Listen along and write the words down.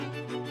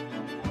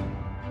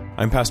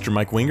I'm Pastor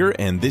Mike Winger,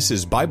 and this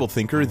is Bible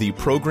Thinker, the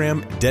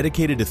program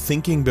dedicated to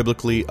thinking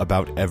biblically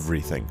about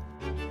everything.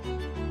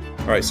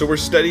 All right, so we're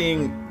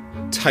studying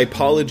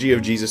typology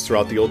of Jesus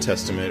throughout the Old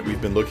Testament. We've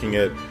been looking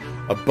at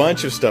a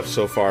bunch of stuff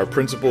so far,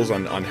 principles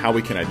on how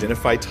we can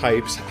identify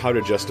types, how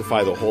to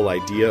justify the whole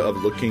idea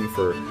of looking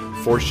for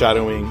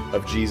foreshadowing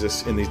of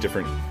Jesus in these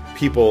different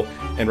people.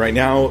 And right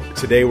now,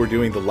 today, we're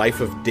doing the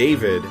life of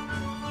David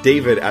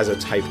as a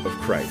type of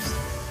Christ.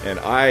 And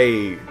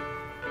I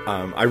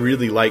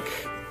really like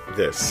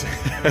this.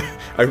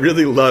 I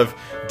really love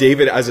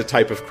David as a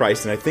type of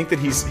Christ, and I think that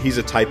he's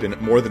a type in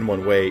more than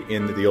one way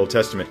in the Old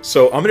Testament.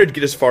 So I'm going to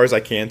get as far as I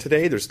can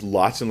today. There's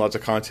lots and lots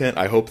of content.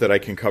 I hope that I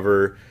can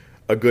cover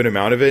a good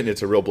amount of it, and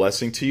it's a real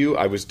blessing to you.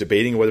 I was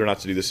debating whether or not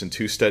to do this in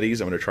 2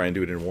 studies. I'm going to try and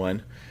do it in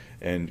one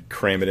and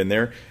cram it in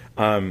there.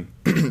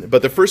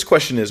 But the first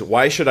question is,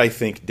 why should I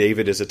think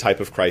David is a type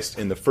of Christ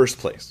in the first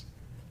place?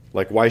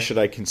 Like, why should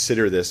I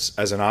consider this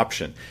as an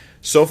option?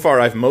 So far,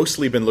 I've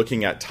mostly been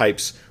looking at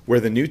types where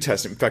the New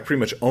Testament, in fact,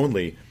 pretty much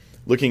only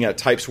looking at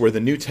types where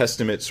the New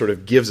Testament sort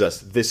of gives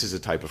us, this is a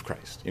type of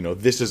Christ. You know,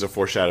 this is a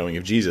foreshadowing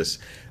of Jesus.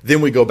 Then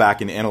we go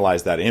back and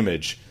analyze that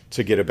image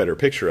to get a better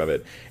picture of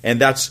it.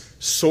 And that's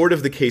sort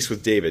of the case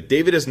with David.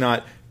 David is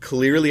not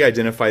clearly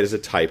identified as a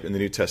type in the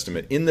New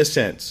Testament in the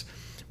sense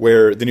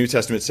where the New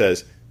Testament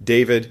says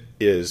David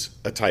is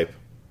a type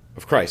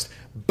of Christ.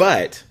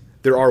 But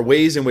there are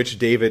ways in which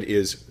David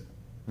is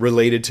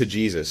related to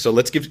Jesus. So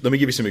let me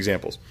give you some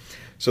examples.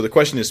 So the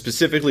question is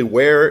specifically,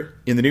 where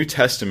in the New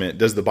Testament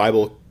does the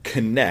Bible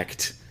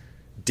connect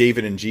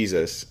David and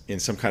Jesus in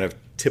some kind of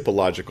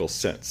typological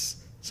sense,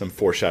 some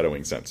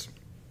foreshadowing sense?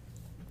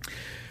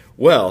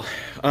 Well,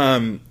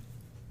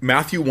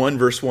 Matthew 1,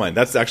 verse 1.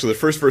 That's actually the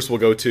first verse we'll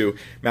go to.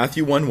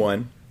 Matthew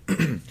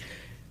 1:1.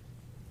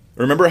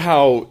 Remember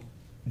how,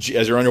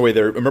 as you're on your way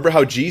there, remember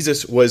how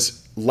Jesus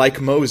was like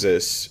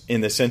Moses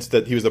in the sense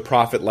that he was a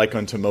prophet like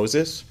unto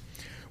Moses?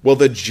 Well,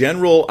 the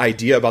general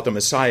idea about the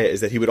Messiah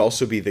is that he would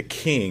also be the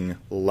king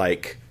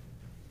like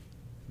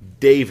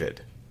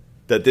David.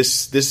 That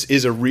this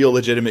is a real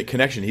legitimate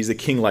connection. He's the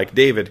king like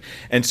David.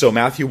 And so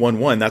Matthew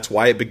 1:1, that's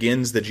why it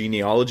begins the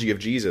genealogy of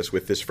Jesus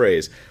with this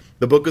phrase,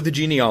 the book of the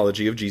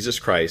genealogy of Jesus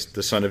Christ,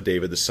 the son of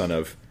David, the son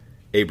of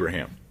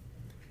Abraham.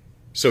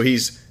 So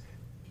he's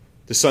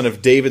the son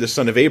of David, the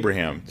son of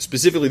Abraham,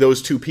 specifically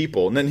those two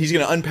people. And then he's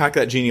going to unpack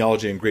that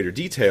genealogy in greater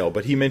detail,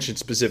 but he mentioned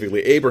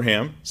specifically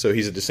Abraham, so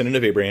he's a descendant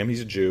of Abraham,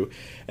 he's a Jew,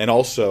 and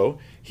also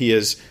he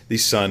is the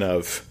son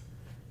of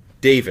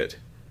David.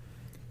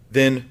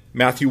 Then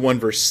Matthew 1,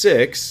 verse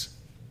 6,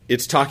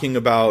 it's talking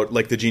about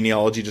like the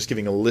genealogy, just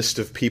giving a list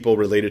of people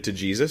related to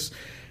Jesus.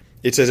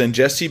 It says, and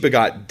Jesse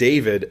begot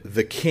David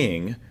the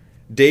king.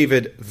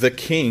 David the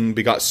king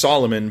begot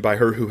Solomon by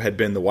her who had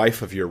been the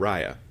wife of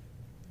Uriah.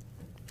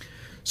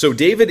 So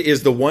David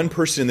is the one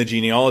person in the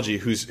genealogy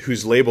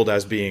who's labeled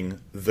as being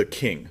the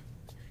king.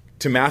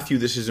 To Matthew,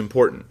 this is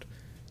important.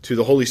 To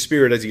the Holy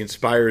Spirit, as he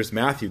inspires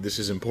Matthew, this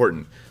is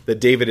important,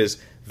 that David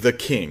is the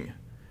king.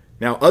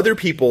 Now, other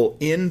people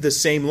in the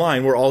same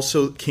line were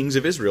also kings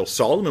of Israel.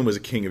 Solomon was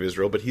a king of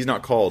Israel, but he's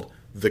not called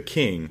the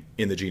king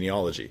in the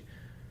genealogy.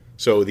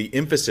 So the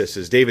emphasis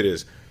is David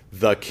is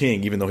the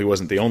king, even though he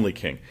wasn't the only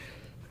king.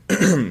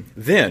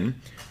 Then,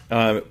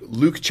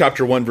 Luke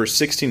chapter 1, verse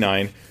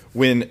 69,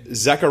 when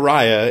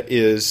Zechariah,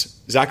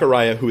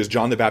 who is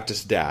John the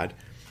Baptist's dad,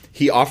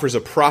 he offers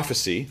a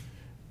prophecy,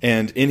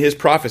 and in his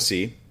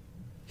prophecy,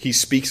 he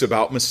speaks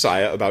about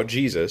Messiah, about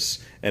Jesus,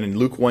 and in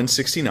Luke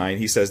 1:69,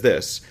 he says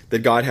this, that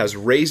God has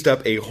raised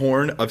up a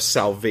horn of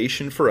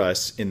salvation for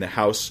us in the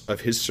house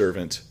of his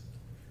servant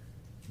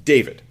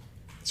David.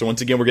 So once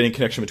again, we're getting a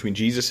connection between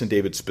Jesus and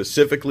David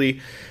specifically,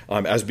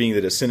 as being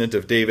the descendant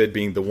of David,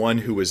 being the one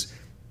who was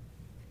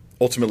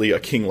ultimately a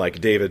king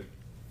like David.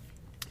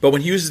 But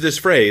when he uses this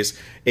phrase,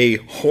 a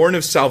horn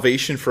of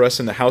salvation for us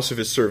in the house of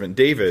his servant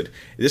David,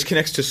 this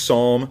connects to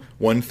Psalm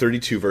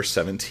 132, verse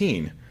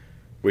 17,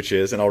 which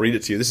is, and I'll read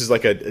it to you, this is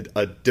like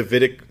a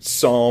Davidic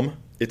psalm.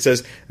 It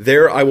says,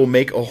 there I will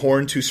make a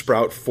horn to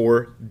sprout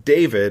for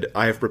David.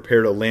 I have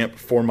prepared a lamp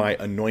for my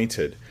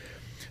anointed.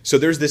 So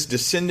there's this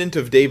descendant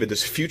of David,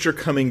 this future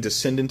coming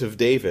descendant of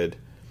David,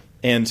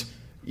 and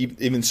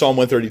even Psalm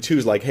 132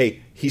 is like,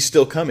 hey, he's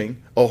still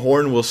coming. A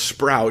horn will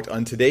sprout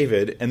unto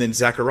David. And then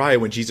Zechariah,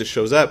 when Jesus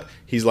shows up,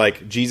 he's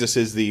like, Jesus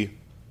is the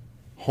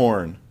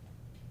horn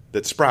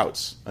that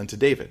sprouts unto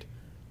David.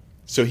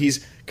 So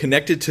he's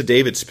connected to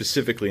David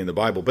specifically in the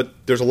Bible, but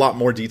there's a lot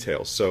more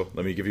details. So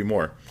let me give you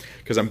more,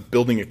 because I'm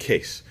building a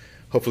case,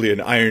 hopefully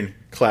an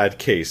ironclad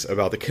case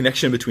about the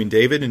connection between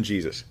David and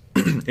Jesus.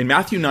 In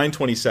Matthew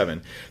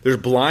 9:27, there's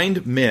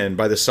blind men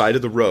by the side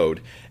of the road,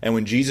 and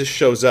when Jesus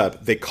shows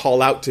up, they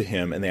call out to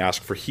him and they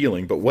ask for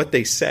healing. But what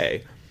they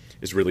say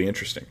is really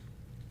interesting.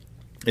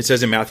 It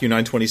says in Matthew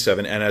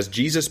 9:27, and as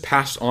Jesus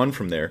passed on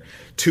from there,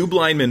 2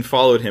 blind men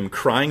followed him,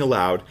 crying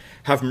aloud,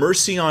 have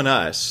mercy on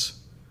us,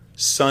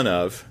 son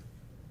of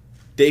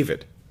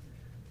David.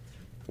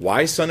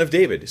 Why son of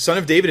David? Son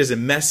of David is a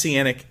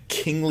messianic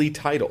kingly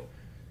title.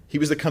 He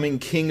was the coming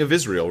king of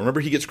Israel. Remember,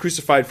 he gets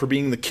crucified for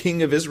being the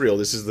king of Israel.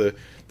 This is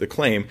the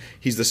claim.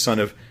 He's the son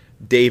of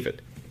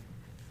David.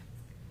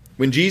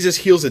 When Jesus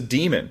heals a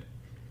demon,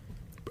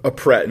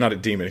 not a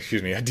demon,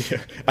 excuse me.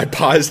 I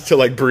paused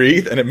to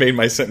breathe, and it made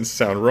my sentence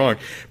sound wrong.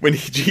 When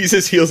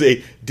Jesus heals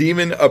a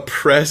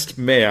demon-oppressed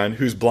man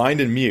who's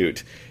blind and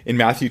mute, in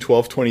Matthew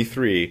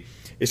 12:23,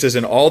 it says,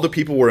 and all the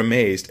people were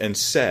amazed and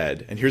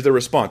said, and here's their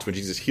response when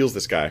Jesus heals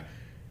this guy,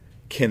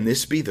 can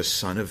this be the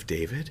son of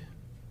David?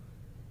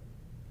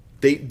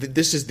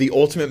 This is the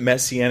ultimate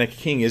messianic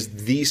king,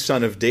 is the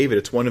son of David.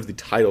 It's one of the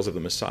titles of the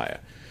Messiah.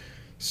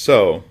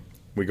 So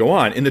we go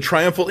on. In the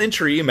triumphal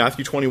entry, in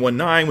Matthew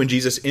 21:9, when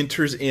Jesus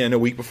enters in a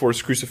week before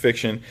his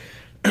crucifixion,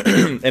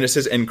 and it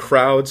says, and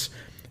crowds,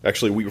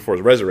 actually a week before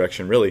his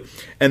resurrection, really,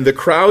 and the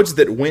crowds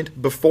that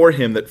went before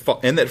him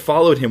that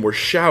followed him were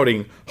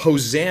shouting,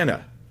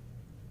 Hosanna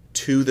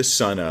to the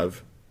Son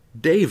of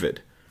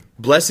David.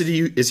 Blessed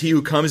is he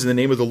who comes in the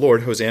name of the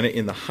Lord, Hosanna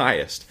in the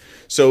highest.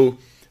 So,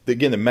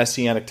 again, the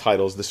messianic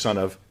title is the Son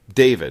of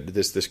David,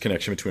 this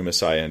connection between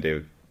Messiah and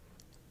David.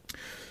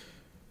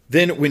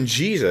 Then when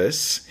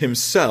Jesus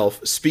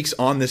himself speaks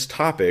on this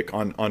topic,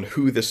 on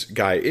who this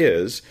guy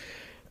is,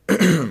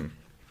 in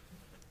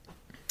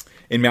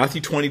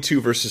Matthew 22,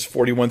 verses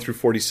 41 through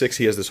 46,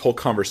 he has this whole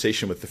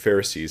conversation with the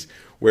Pharisees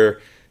where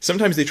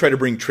sometimes they try to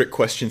bring trick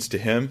questions to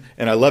him,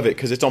 and I love it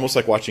because it's almost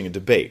like watching a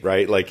debate,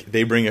 right? Like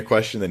they bring a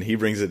question, then he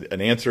brings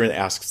an answer and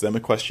asks them a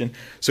question.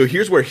 So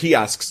here's where he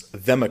asks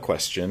them a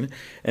question,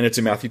 and it's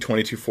in Matthew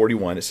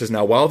 22:41. It says,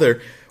 now while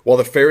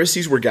the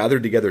Pharisees were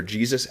gathered together,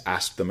 Jesus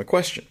asked them a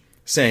question,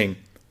 saying,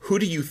 what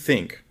do you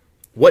think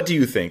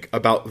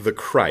about the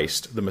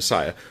Christ, the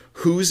Messiah?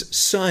 Whose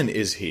son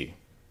is he?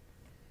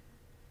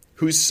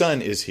 Whose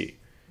son is he?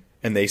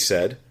 And they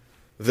said,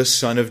 the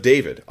son of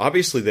David.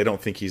 Obviously, they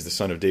don't think he's the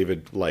son of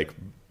David, like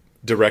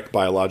direct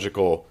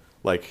biological,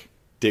 like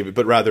David,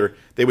 but rather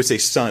they would say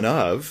son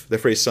of. The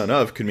phrase son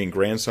of could mean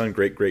grandson,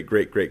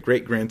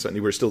 great-great-great-great-great-grandson.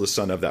 You were still the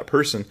son of that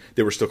person.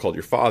 They were still called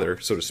your father,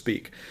 so to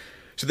speak.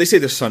 So they say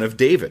the son of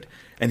David.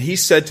 And he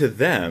said to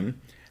them,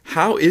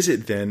 how is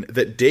it then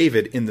that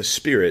David in the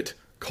Spirit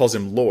calls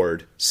him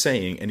Lord,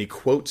 saying, and he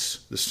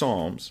quotes the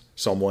Psalms,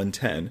 Psalm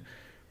 110,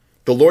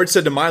 the Lord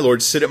said to my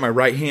Lord, sit at my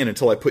right hand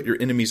until I put your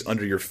enemies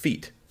under your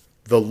feet.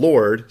 The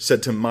Lord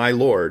said to my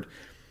Lord.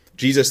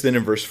 Jesus then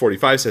in verse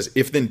 45 says,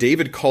 if then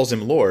David calls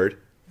him Lord,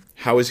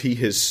 how is he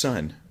his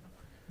son?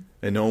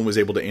 And no one was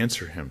able to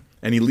answer him.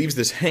 And he leaves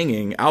this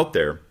hanging out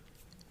there.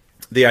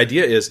 The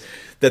idea is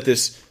that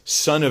this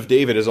son of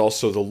David is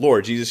also the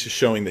Lord. Jesus is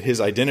showing that his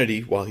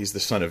identity, while he's the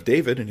son of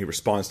David, and he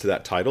responds to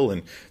that title,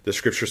 and the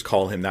scriptures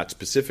call him that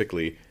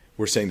specifically,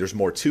 we're saying there's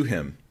more to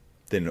him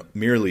than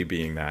merely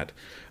being that.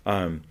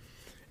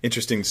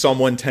 Interesting, Psalm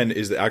 110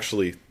 is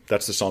actually,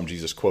 that's the psalm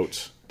Jesus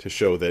quotes to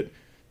show that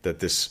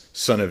this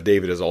son of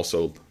David is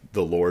also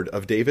the Lord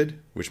of David,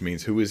 which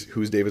means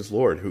who's David's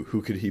Lord?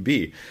 Who could he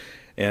be?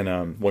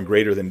 And one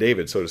greater than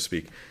David, so to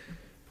speak.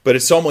 But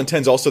it's Psalm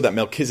 110 is also that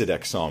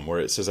Melchizedek psalm where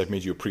it says, I've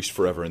made you a priest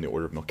forever in the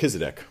order of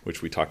Melchizedek,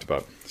 which we talked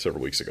about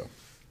several weeks ago.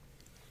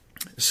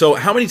 So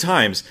how many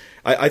times,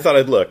 I thought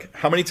I'd look,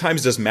 how many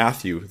times does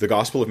Matthew, the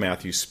Gospel of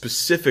Matthew,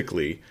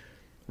 specifically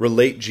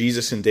relate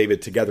Jesus and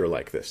David together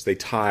like this? They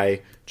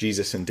tie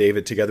Jesus and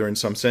David together in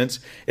some sense.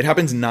 It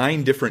happens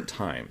 9 different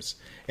times.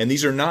 And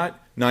these are not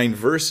 9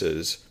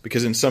 verses,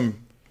 because in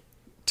some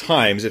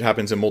times it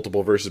happens in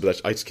multiple verses, but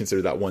I just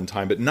consider that one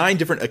time. But 9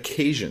 different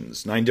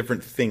occasions, 9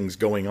 different things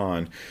going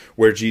on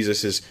where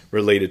Jesus is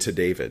related to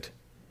David.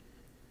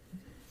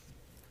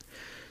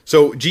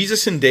 So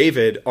Jesus and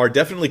David are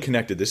definitely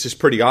connected. This is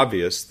pretty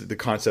obvious, the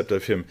concept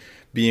of him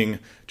being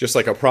just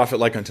like a prophet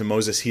like unto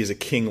Moses, he is a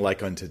king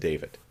like unto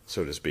David,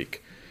 so to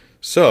speak.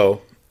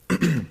 So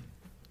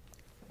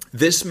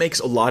this makes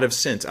a lot of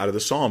sense out of the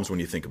Psalms when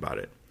you think about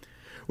it.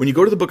 When you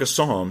go to the book of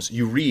Psalms,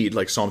 you read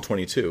like Psalm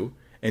 22,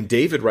 and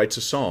David writes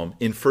a psalm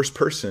in first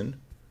person,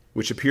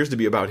 which appears to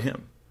be about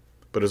him,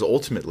 but is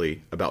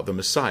ultimately about the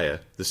Messiah,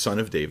 the son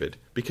of David,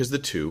 because the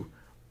two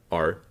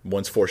are,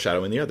 one's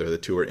foreshadowing the other, the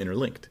two are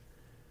interlinked.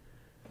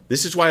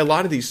 This is why a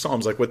lot of these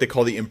psalms, like what they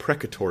call the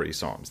imprecatory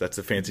psalms, that's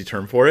the fancy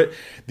term for it,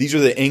 these are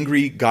the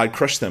angry, God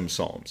crush them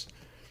psalms,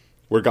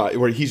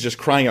 where he's just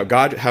crying out,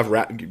 God, have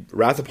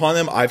wrath upon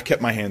them, I've kept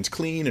my hands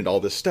clean, and all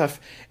this stuff.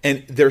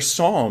 And they're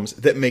psalms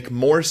that make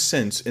more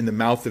sense in the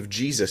mouth of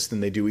Jesus than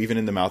they do even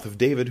in the mouth of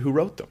David, who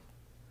wrote them.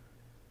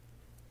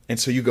 And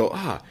so you go,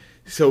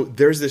 so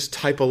there's this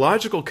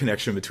typological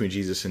connection between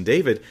Jesus and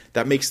David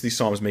that makes these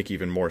psalms make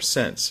even more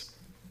sense.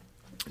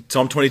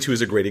 Psalm 22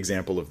 is a great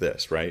example of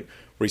this, right?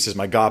 Where he says,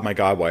 my God,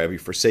 why have you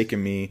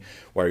forsaken me?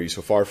 Why are you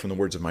so far from the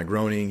words of my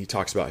groaning? He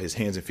talks about his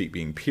hands and feet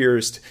being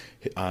pierced,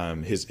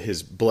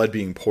 his blood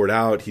being poured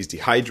out, he's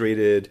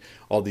dehydrated,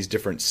 all these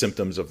different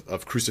symptoms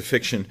of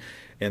crucifixion.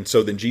 And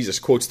so then Jesus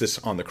quotes this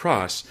on the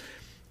cross.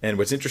 And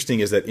what's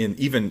interesting is that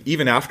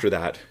even after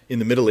that, in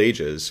the Middle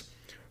Ages,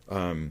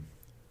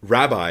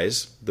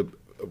 rabbis,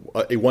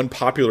 one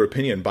popular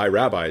opinion by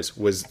rabbis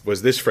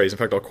was this phrase. In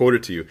fact, I'll quote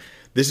it to you.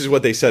 This is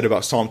what they said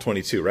about Psalm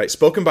 22, right?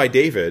 Spoken by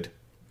David,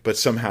 but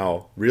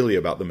somehow really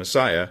about the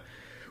Messiah.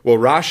 Well,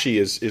 Rashi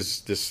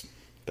is this.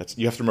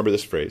 You have to remember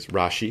this phrase,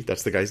 Rashi.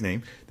 That's the guy's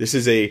name. This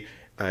is a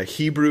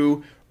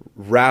Hebrew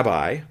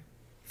rabbi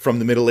from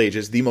the Middle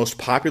Ages, the most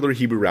popular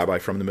Hebrew rabbi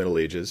from the Middle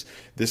Ages.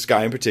 This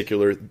guy in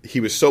particular,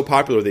 he was so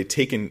popular they've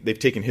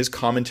taken his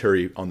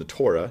commentary on the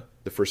Torah,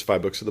 the first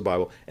 5 books of the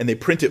Bible, and they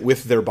print it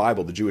with their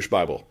Bible. The Jewish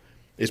Bible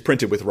is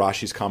printed with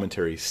Rashi's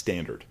commentary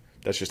standard.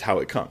 That's just how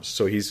it comes.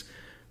 So he's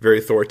very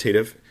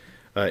authoritative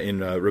in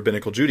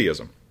rabbinical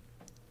Judaism.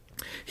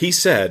 He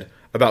said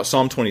about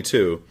Psalm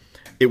 22,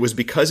 "It was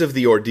because of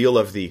the ordeal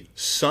of the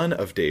son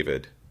of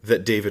David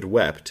that David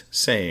wept,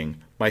 saying,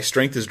 'My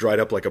strength is dried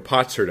up like a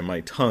potsherd, and my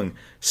tongue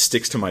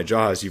sticks to my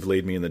jaws. You've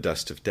laid me in the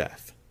dust of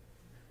death.'"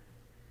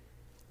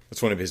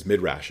 That's one of his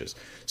midrashes.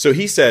 So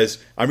he says,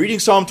 I'm reading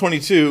Psalm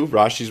 22,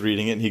 Rashi's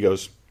reading it, and he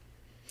goes,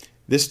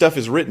 this stuff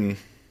is written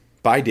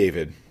by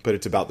David, but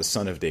it's about the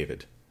son of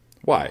David.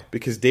 Why?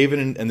 Because David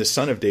and the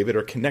son of David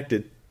are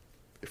connected,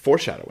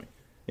 foreshadowing,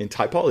 in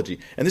typology.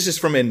 And this is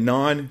from a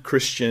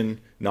non-Christian,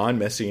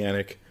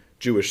 non-Messianic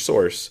Jewish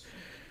source.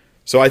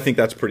 So I think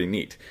that's pretty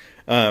neat.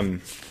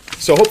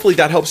 So hopefully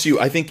that helps you.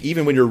 I think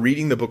even when you're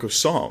reading the book of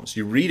Psalms,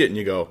 you read it and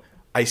you go,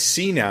 I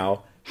see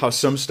now how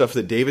some stuff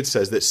that David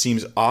says that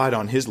seems odd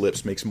on his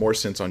lips makes more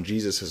sense on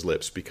Jesus'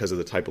 lips because of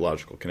the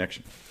typological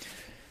connection.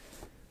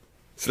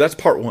 So that's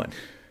part 1.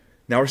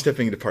 Now we're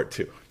stepping into part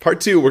 2.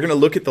 Part 2, we're going to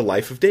look at the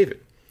life of David.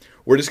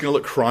 We're just going to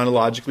look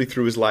chronologically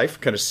through his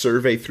life, kind of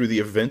survey through the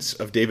events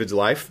of David's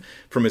life,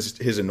 from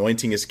his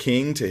anointing as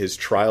king to his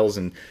trials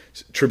and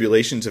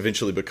tribulations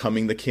eventually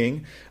becoming the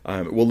king.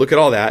 We'll look at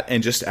all that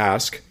and just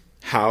ask,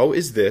 how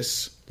is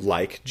this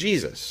like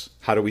Jesus?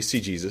 How do we see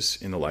Jesus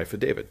in the life of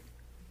David?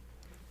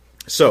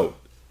 So,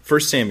 1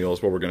 Samuel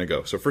is where we're going to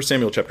go. So 1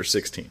 Samuel chapter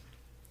 16.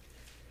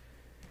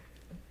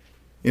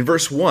 In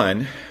verse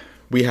 1,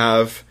 we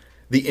have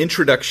the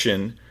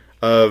introduction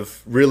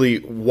of really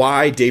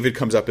why David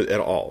comes up at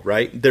all,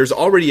 right? There's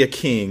already a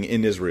king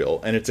in Israel,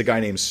 and it's a guy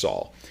named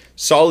Saul.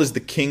 Saul is the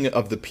king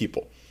of the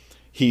people.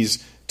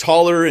 He's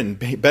taller and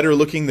better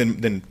looking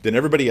than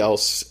everybody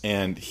else,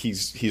 and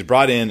he's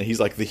brought in. He's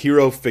like the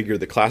hero figure,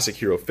 the classic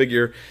hero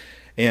figure,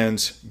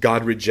 and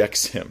God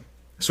rejects him.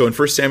 So in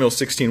 1 Samuel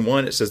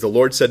 16:1, it says, "The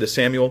Lord said to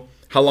Samuel,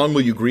 'How long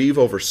will you grieve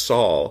over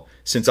Saul,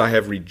 since I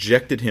have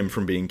rejected him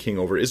from being king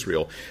over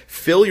Israel?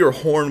 Fill your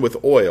horn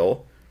with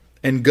oil,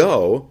 and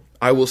go.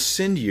 I will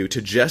send you to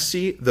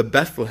Jesse the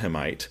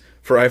Bethlehemite,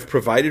 for I have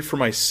provided for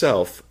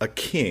myself a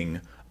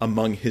king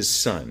among his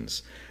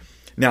sons.'"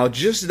 Now,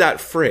 just that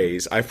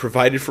phrase, "I've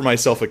provided for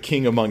myself a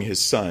king among his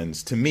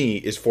sons," to me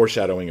is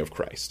foreshadowing of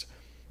Christ,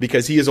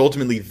 because he is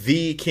ultimately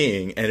the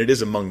king, and it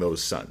is among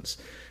those sons.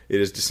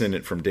 It is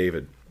descendant from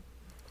David,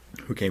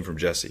 who came from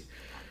Jesse.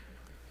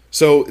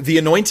 So the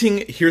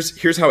anointing,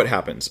 here's how it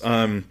happens.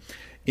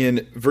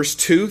 In verse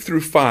 2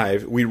 through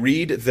 5, we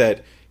read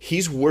that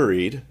he's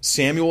worried.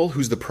 Samuel,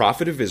 who's the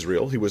prophet of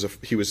Israel, he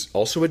was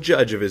also a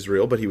judge of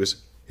Israel, but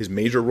his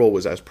major role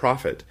was as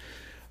prophet.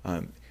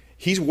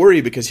 He's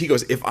worried because he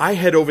goes, if I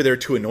head over there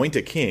to anoint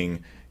a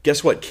king,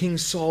 guess what? King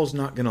Saul's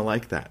not going to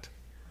like that.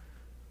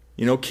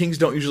 You know, kings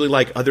don't usually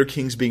like other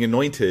kings being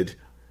anointed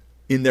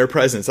in their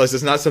presence.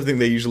 It's not something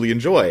they usually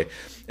enjoy.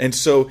 And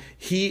so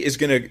he is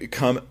going to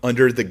come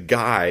under the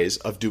guise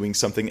of doing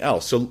something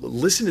else. So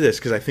listen to this,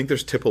 because I think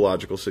there's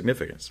typological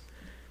significance.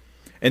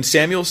 And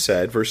Samuel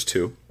said, verse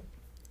 2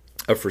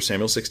 of 1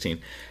 Samuel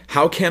 16,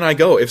 "How can I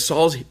go? If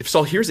Saul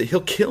hears it,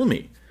 he'll kill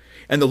me."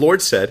 And the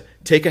Lord said,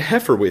 "Take a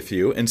heifer with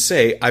you and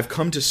say, 'I've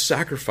come to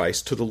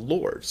sacrifice to the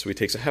Lord.'" So he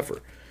takes a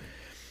heifer.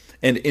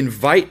 "And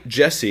invite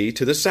Jesse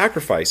to the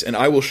sacrifice, and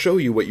I will show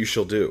you what you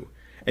shall do.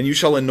 And you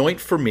shall anoint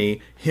for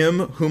me him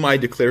whom I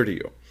declare to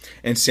you."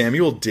 And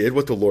Samuel did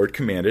what the Lord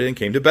commanded and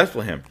came to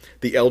Bethlehem.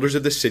 The elders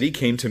of the city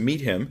came to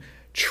meet him,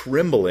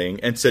 trembling,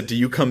 and said, "Do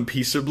you come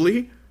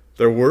peaceably?"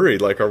 They're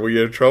worried, like, are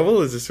we in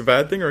trouble? Is this a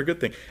bad thing or a good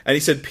thing? And he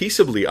said,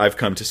 "Peaceably I've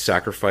come to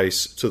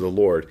sacrifice to the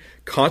Lord.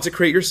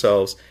 Consecrate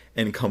yourselves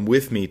and come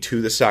with me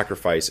to the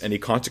sacrifice." And he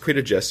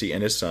consecrated Jesse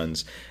and his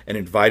sons and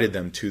invited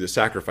them to the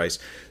sacrifice.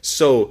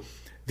 So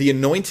the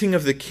anointing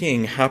of the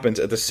king happens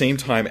at the same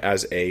time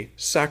as a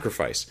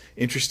sacrifice.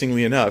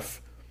 Interestingly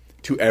enough,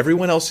 to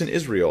everyone else in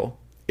Israel,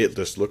 it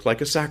just looked like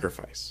a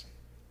sacrifice.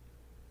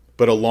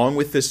 But along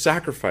with this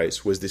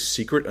sacrifice was the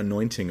secret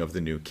anointing of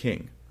the new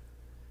king.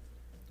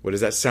 What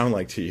does that sound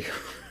like to you?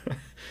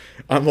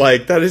 I'm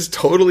like, that is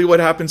totally what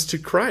happens to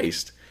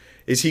Christ.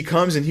 Is he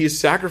comes and he is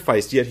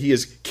sacrificed, yet he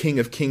is King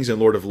of kings and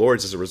Lord of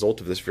lords as a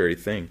result of this very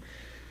thing.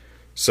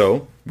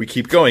 So we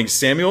keep going.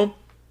 Samuel,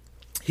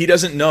 he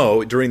doesn't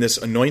know during this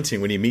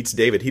anointing when he meets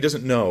David, he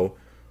doesn't know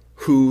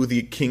who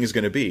the king is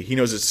going to be. He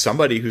knows it's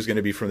somebody who's going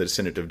to be from the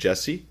descendant of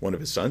Jesse, one of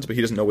his sons, but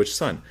he doesn't know which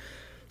son.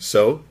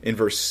 So in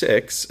verse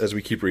 6, as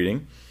we keep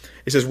reading,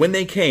 it says, "When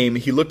they came,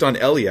 he looked on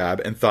Eliab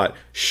and thought,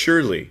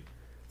 'Surely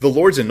the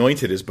Lord's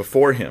anointed is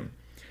before him.'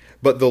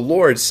 But the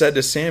Lord said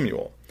to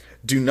Samuel,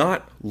 Do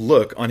not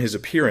look on his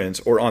appearance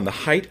or on the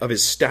height of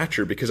his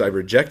stature, because I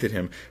rejected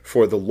him.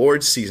 For the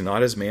Lord sees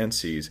not as man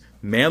sees.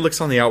 Man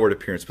looks on the outward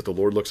appearance, but the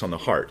Lord looks on the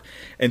heart.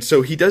 And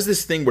so he does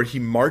this thing where he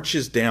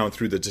marches down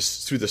through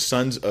the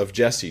sons of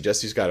Jesse.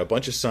 Jesse's got a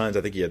bunch of sons.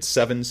 I think he had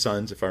 7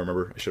 sons, if I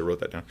remember. I should have wrote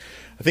that down.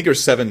 I think there were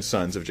 7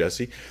 sons of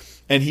Jesse.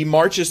 And he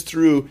marches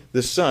through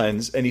the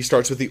sons, and he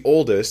starts with the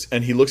oldest,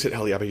 and he looks at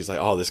Eliab. He's like,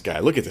 oh, this guy,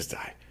 look at this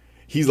guy.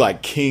 He's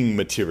like king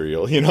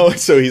material,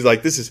 So he's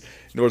like, the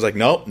Lord's like,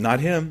 no,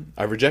 not him.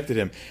 I rejected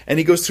him. And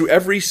he goes through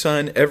every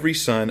son,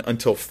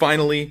 until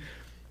finally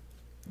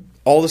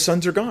all the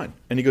sons are gone.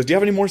 And he goes, do you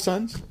have any more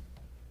sons?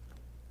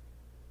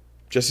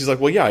 Jesse's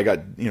like, well, yeah, I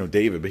got,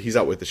 David, but he's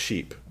out with the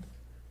sheep.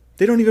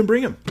 They don't even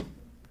bring him.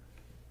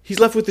 He's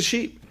left with the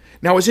sheep.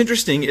 Now, what's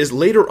interesting is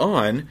later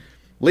on,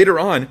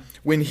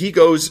 when he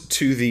goes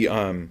to the,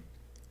 I'm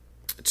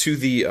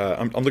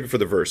looking for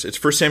the verse.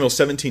 It's 1 Samuel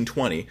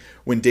 17:20.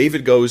 When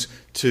David goes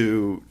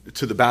to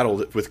the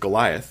battle with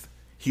Goliath,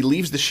 he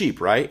leaves the sheep,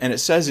 right? And it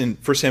says in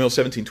 1 Samuel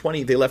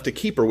 17:20, they left a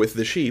keeper with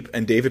the sheep,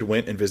 and David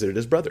went and visited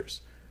his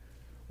brothers.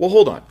 Well,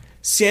 hold on.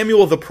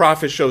 Samuel the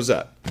prophet shows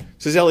up.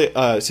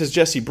 Says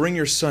Jesse, bring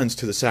your sons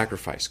to the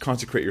sacrifice.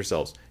 Consecrate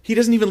yourselves. He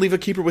doesn't even leave a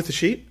keeper with the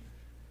sheep.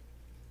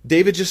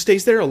 David just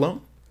stays there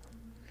alone.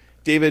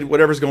 David,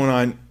 whatever's going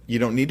on, you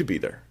don't need to be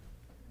there.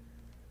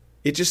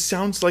 It just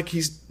sounds like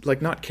he's like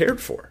not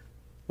cared for,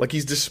 like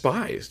he's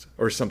despised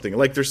or something.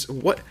 Like just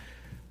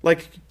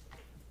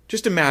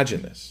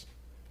imagine this.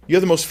 You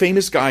have the most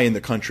famous guy in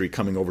the country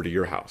coming over to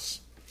your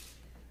house,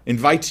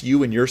 invites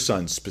you and your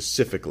sons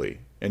specifically,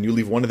 and you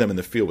leave one of them in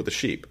the field with the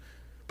sheep.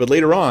 But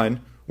later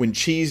on, when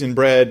cheese and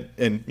bread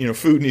and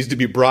food needs to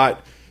be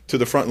brought to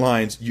the front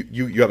lines,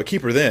 you have a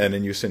keeper then,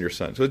 and you send your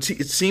son. So it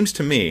seems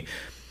to me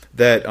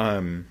that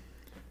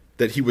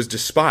that he was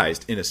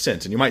despised in a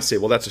sense, and you might say,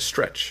 well, that's a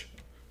stretch.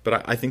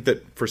 But I think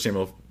that 1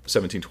 Samuel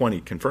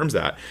 17:20 confirms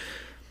that.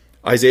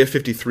 Isaiah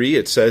 53,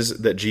 it says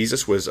that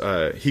Jesus was,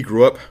 he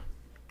grew up,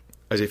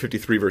 Isaiah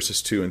 53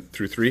 verses 2 and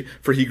through 3,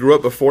 for he grew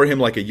up before him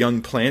like a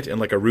young plant and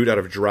like a root out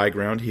of dry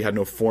ground. He had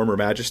no form or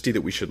majesty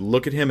that we should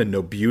look at him, and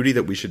no beauty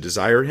that we should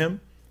desire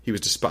him. He was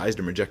despised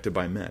and rejected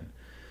by men.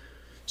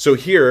 So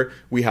here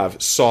we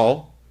have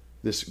Saul,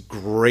 this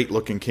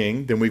great-looking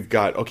king. Then we've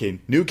got, okay,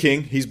 new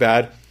king, he's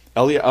bad.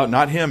 Eliab,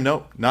 not him,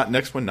 no, not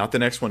next one, not the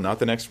next one, not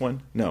the next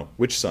one. No,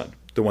 which son?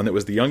 The one that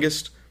was the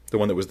youngest, the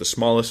one that was the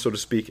smallest, so to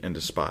speak, and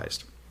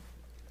despised.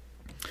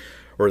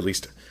 Or at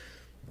least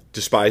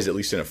despised, at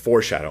least in a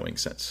foreshadowing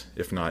sense,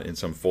 if not in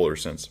some fuller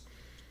sense.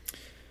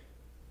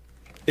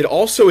 It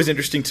also is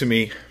interesting to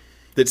me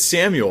that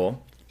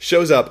Samuel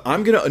shows up,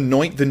 I'm going to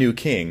anoint the new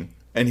king,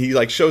 and he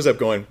shows up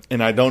going,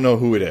 and I don't know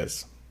who it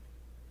is.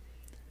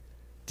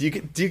 Do you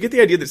get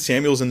the idea that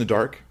Samuel's in the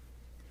dark?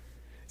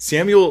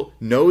 Samuel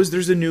knows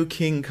there's a new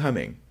king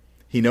coming.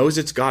 He knows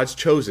it's God's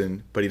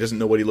chosen, but he doesn't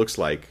know what he looks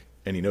like,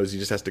 and he knows he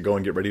just has to go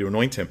and get ready to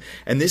anoint him.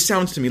 And this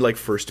sounds to me like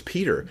 1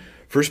 Peter.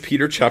 1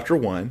 Peter chapter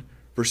 1,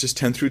 verses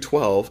 10 through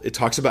 12, it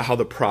talks about how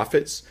the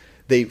prophets,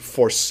 they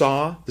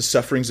foresaw the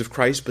sufferings of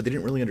Christ, but they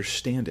didn't really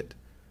understand it.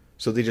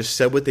 So they just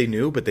said what they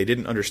knew, but they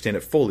didn't understand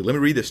it fully. Let me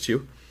read this to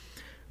you.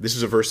 This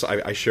is a verse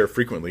I share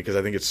frequently because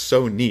I think it's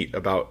so neat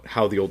about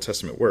how the Old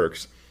Testament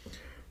works.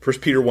 1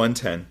 Peter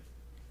 1:10.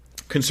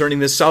 Concerning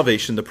this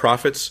salvation, the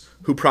prophets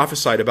who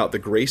prophesied about the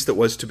grace that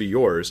was to be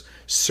yours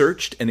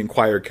searched and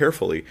inquired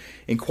carefully,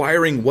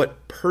 inquiring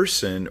what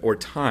person or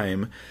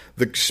time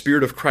the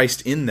Spirit of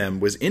Christ in them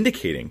was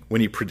indicating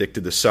when he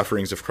predicted the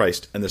sufferings of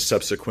Christ and the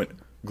subsequent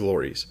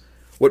glories.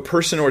 What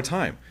person or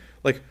time?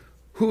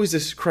 Who is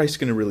this Christ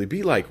going to really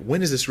be like?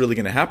 When is this really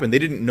going to happen? They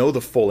didn't know the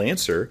full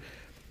answer.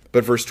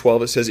 But verse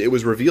 12, it says, it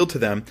was revealed to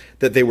them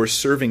that they were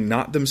serving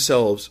not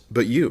themselves,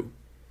 but you,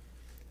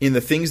 in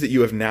the things that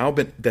have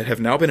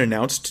now been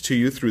announced to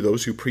you through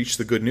those who preach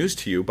the good news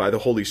to you by the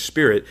Holy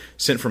Spirit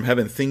sent from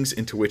heaven, things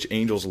into which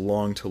angels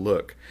long to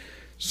look.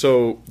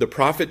 So the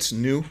prophets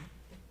knew,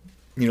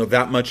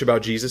 that much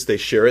about Jesus. They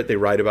share it, they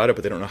write about it,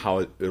 but they don't know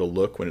how it'll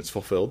look when it's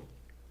fulfilled.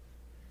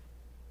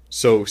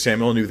 So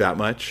Samuel knew that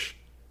much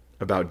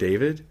about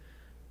David,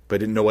 but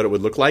didn't know what it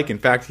would look like. In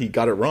fact, he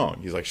got it wrong.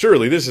 He's like,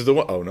 surely this is the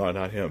one. Oh, no,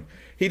 not him.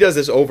 He does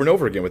this over and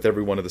over again with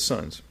every one of the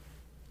sons.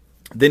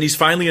 Then he's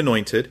finally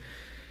anointed.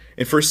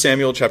 In 1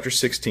 Samuel chapter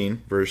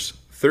 16, verse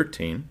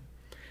 13,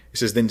 it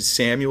says, then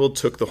Samuel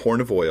took the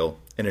horn of oil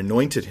and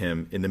anointed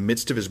him in the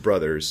midst of his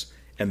brothers,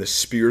 and the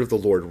Spirit of the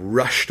Lord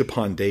rushed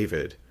upon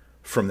David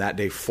from that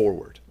day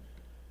forward.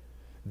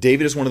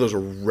 David is one of those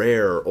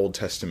rare Old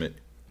Testament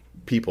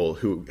people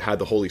who had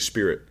the Holy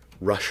Spirit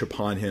rush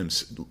upon him,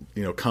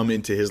 come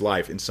into his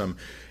life in some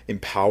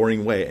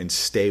empowering way and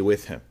stay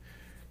with him.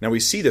 Now we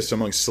see this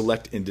among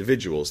select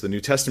individuals. The New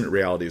Testament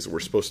reality is that we're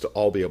supposed to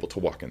all be able to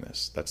walk in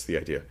this. That's the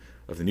idea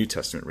of the New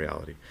Testament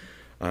reality.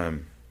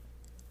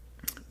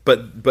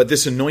 But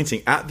this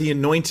anointing, at the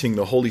anointing,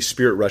 the Holy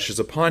Spirit rushes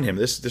upon him.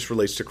 This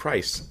relates to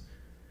Christ.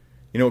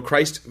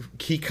 Christ,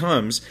 he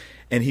comes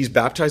and he's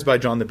baptized by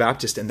John the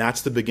Baptist, and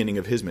that's the beginning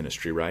of his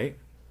ministry, right?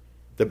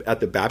 At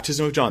the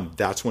baptism of John,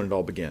 that's when it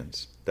all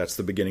begins. That's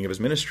the beginning of his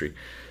ministry.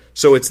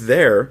 So it's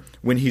there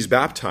when he's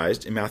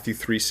baptized in Matthew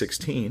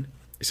 3:16.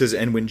 It says,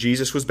 "And when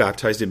Jesus was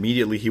baptized,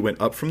 immediately he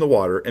went up from the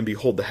water, and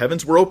behold, the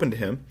heavens were opened to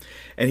him,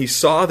 and he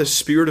saw the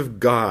Spirit of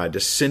God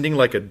descending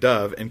like a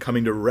dove and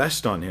coming to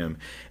rest on him.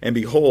 And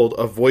behold,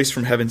 a voice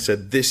from heaven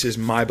said, 'This is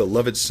my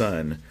beloved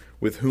Son,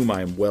 with whom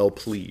I am well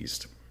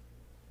pleased.'"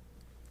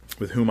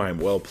 With whom I am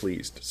well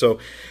pleased. So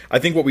I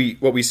think what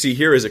we see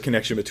here is a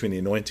connection between the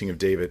anointing of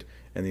David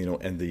and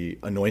the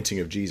anointing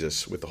of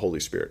Jesus with the Holy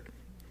Spirit.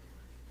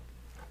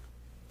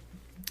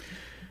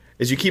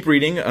 As you keep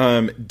reading,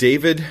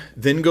 David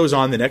then goes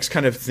on. The next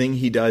kind of thing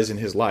he does in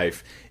his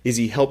life is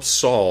he helps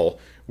Saul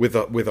with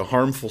a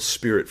harmful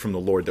spirit from the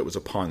Lord that was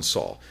upon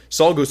Saul.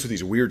 Saul goes through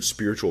these weird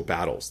spiritual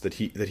battles that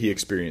he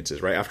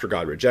experiences, right? After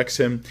God rejects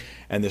him,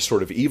 and this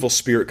sort of evil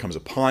spirit comes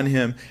upon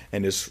him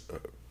and is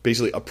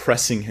basically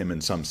oppressing him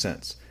in some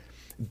sense.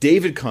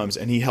 David comes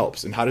and he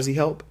helps. And how does he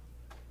help?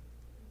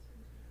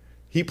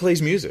 He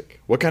plays music.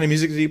 What kind of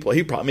music did he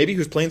play? Maybe he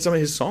was playing some of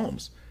his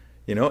psalms.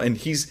 And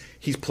he's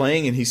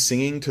playing and he's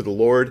singing to the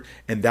Lord,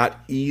 and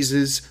that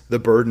eases the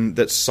burden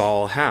that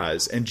Saul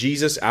has. And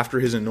Jesus, after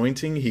his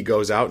anointing, he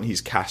goes out and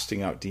he's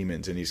casting out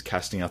demons, and he's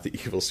casting out the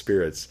evil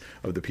spirits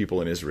of the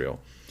people in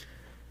Israel.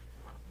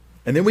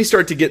 And then we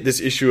start to get this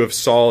issue of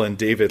Saul and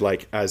David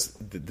like as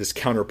this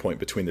counterpoint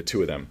between the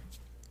two of them.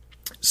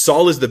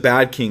 Saul is the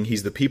bad king,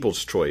 he's the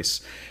people's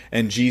choice,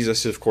 and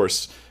Jesus, of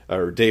course,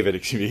 or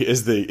David,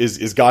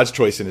 is God's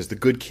choice and is the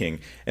good king.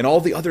 And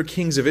all the other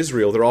kings of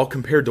Israel, they're all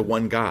compared to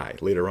one guy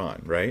later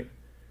on, right?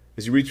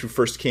 As you read through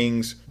 1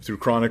 Kings, through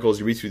Chronicles,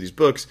 you read through these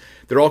books,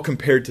 they're all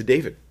compared to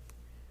David.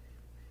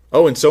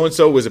 Oh, and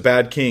so was a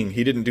bad king.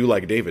 He didn't do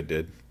like David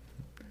did.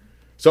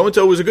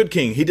 So-and-so was a good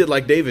king. He did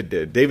like David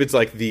did. David's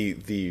like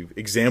the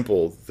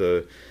example,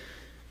 the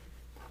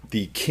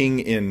king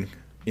in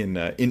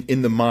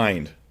the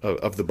mind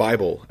of the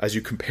Bible as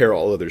you compare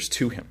all others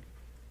to him.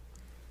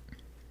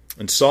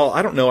 And Saul,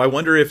 I don't know, I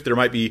wonder if there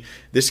might be,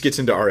 this gets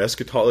into our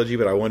eschatology,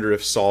 but I wonder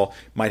if Saul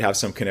might have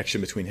some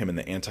connection between him and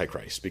the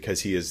Antichrist,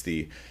 because he is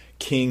the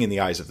king in the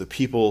eyes of the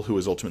people who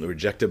is ultimately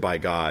rejected by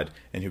God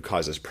and who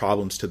causes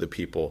problems to the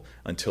people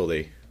until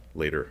they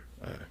later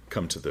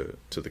come to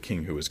the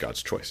king who is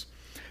God's choice.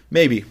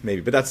 Maybe,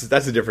 but that's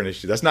a different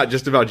issue. That's not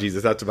just about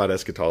Jesus, that's about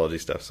eschatology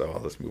stuff, so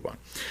let's move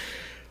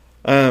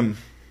on.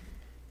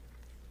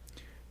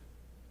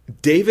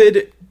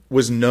 David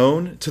was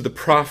known to the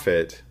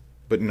prophet,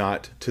 but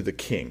not to the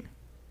king.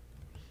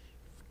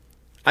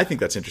 I think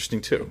that's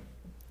interesting too.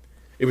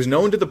 It was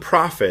known to the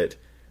prophet,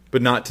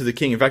 but not to the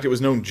king. In fact, it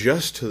was known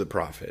just to the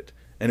prophet,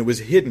 and it was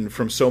hidden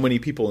from so many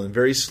people, and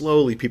very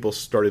slowly people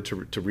started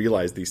to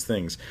realize these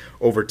things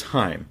over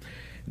time.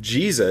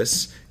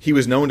 Jesus, he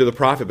was known to the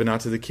prophet, but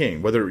not to the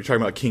king. Whether you're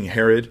talking about King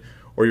Herod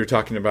or you're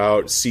talking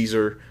about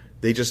Caesar,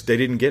 they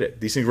didn't get it.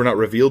 These things were not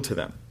revealed to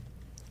them.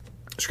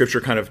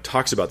 Scripture kind of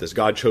talks about this.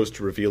 God chose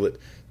to reveal it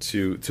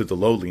to the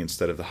lowly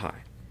instead of the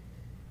high.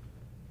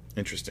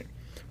 Interesting.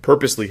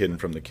 Purposely hidden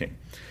from the king.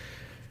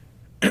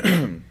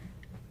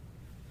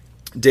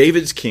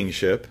 David's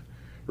kingship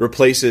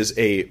replaces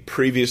a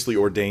previously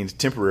ordained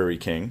temporary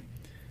king.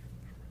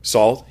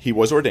 Saul, he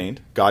was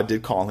ordained. God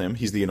did call him.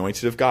 He's the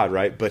anointed of God,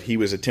 right? But he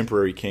was a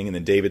temporary king, and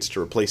then David's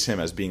to replace him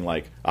as being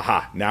like,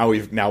 aha, now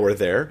we're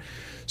there.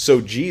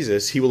 So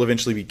Jesus, he will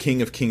eventually be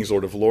King of Kings,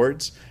 Lord of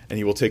Lords, and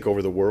he will take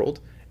over the world.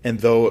 And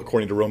though,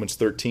 according to Romans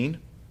 13,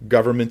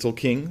 governmental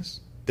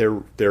kings,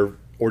 they're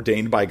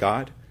ordained by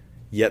God,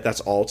 yet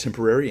that's all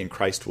temporary, and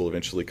Christ will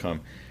eventually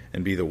come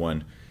and be the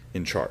one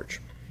in charge.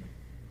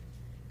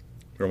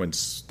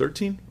 Romans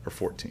 13 or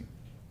 14?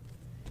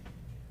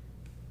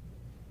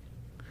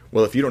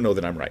 Well, if you don't know,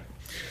 then I'm right.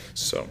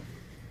 So,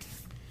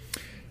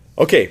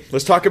 okay,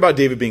 let's talk about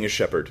David being a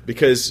shepherd,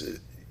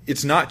 because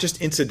it's not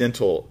just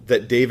incidental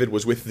that David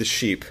was with the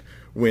sheep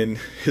when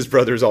his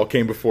brothers all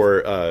came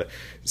before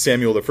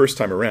Samuel the first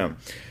time around.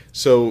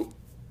 So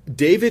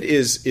David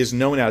is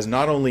known as,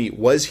 not only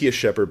was he a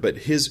shepherd, but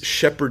his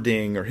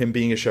shepherding, or him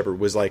being a shepherd,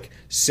 was like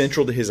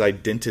central to his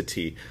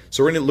identity.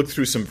 So we're going to look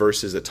through some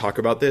verses that talk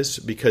about this,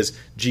 because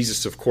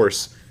Jesus, of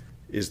course,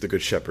 is the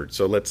good shepherd.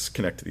 So let's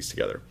connect these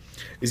together.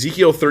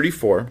 Ezekiel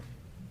 34,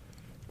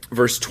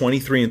 verse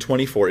 23 and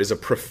 24 is a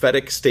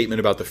prophetic statement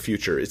about the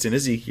future. It's in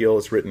Ezekiel.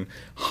 It's written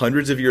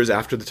hundreds of years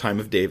after the time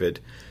of David,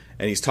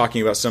 and he's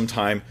talking about some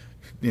time,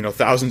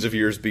 thousands of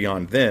years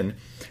beyond then.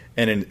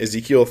 And in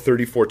Ezekiel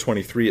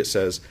 34:23 it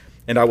says,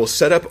 "And I will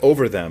set up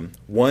over them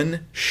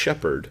one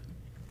shepherd,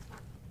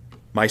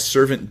 my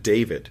servant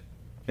David,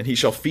 and he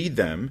shall feed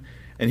them,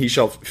 and he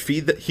shall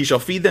feed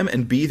them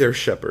and be their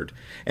shepherd.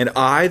 And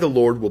I, the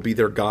Lord, will be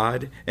their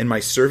God, and my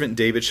servant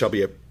David shall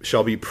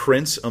be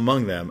prince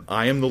among them.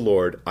 I am the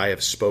Lord, I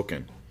have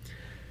spoken."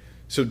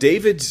 So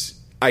David's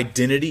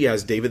identity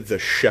as David, the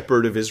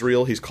shepherd of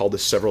Israel, he's called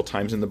this several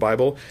times in the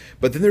Bible.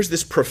 But then there's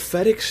this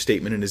prophetic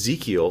statement in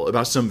Ezekiel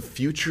about some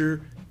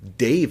future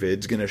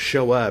David's going to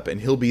show up, and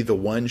he'll be the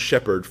one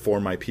shepherd for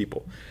my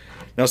people.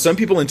 Now, some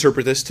people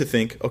interpret this to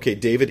think, okay,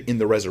 David in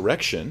the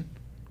resurrection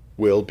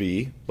will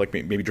be, like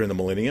maybe during the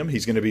millennium,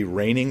 he's going to be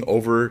reigning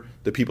over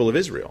the people of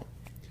Israel.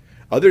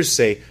 Others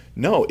say,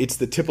 no, it's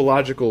the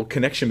typological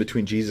connection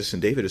between Jesus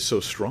and David is so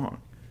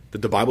strong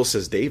that the Bible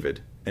says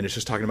David, and it's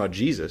just talking about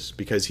Jesus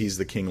because he's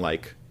the king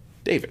like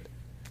David.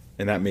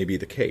 And that may be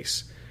the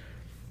case.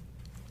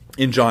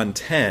 In John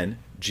 10,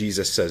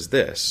 Jesus says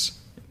this,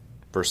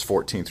 verse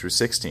 14 through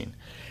 16.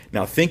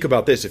 Now think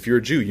about this. If you're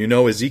a Jew, you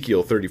know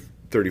Ezekiel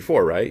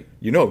 34, right?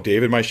 You know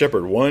David, my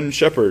shepherd, one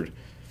shepherd,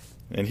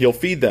 and he'll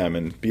feed them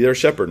and be their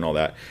shepherd and all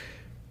that.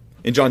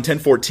 In John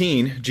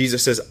 10:14,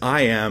 Jesus says,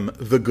 I am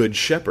the good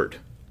shepherd.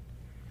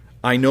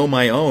 I know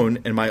my own,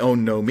 and my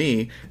own know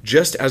me,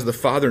 just as the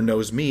Father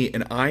knows me,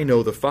 and I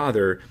know the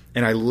Father,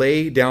 and I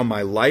lay down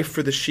my life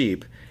for the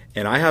sheep,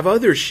 and I have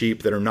other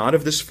sheep that are not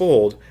of this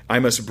fold. I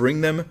must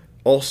bring them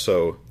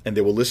also, and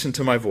they will listen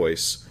to my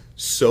voice.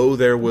 So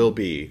there will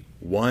be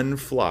one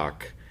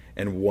flock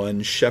and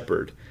one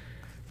shepherd.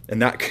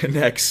 And that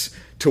connects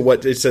to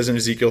what it says in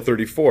Ezekiel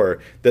 34,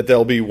 that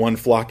there'll be one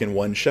flock and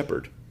one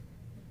shepherd.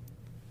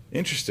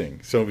 Interesting.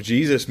 So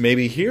Jesus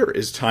maybe here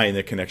is tying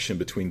the connection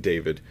between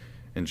David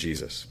and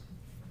Jesus.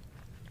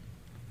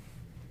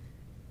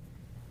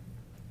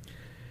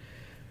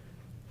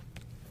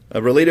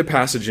 A related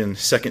passage in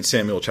 2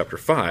 Samuel chapter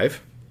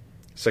 5,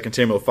 2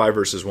 Samuel 5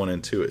 verses 1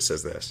 and 2, it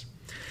says this.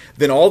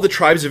 Then all the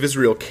tribes of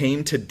Israel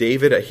came to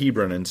David at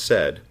Hebron and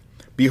said,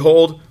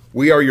 Behold,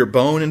 we are your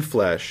bone and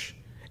flesh.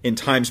 In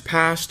times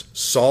past,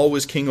 Saul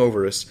was king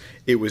over us.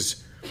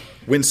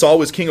 When Saul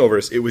was king over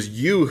us, it was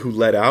you who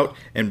led out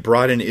and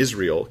brought in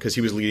Israel, because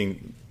he was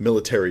leading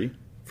military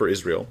for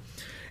Israel.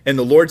 And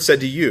the Lord said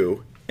to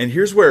you, and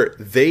here's where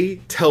they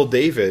tell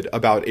David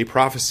about a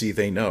prophecy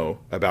they know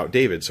about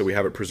David. So we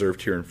have it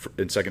preserved here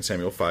in 2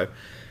 Samuel 5.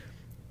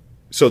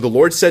 So the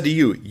Lord said to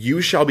you,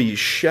 you shall be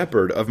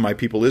shepherd of my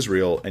people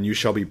Israel, and you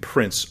shall be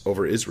prince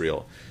over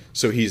Israel.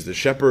 So he's the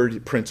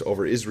shepherd, prince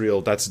over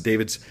Israel. That's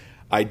David's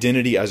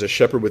identity as a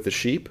shepherd with the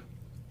sheep.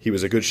 He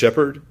was a good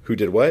shepherd who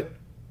did what?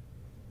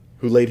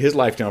 Who laid his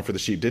life down for the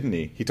sheep, didn't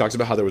he? He talks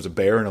about how there was a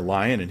bear and a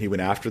lion, and he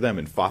went after them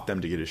and fought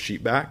them to get his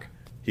sheep back.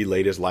 He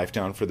laid his life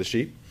down for the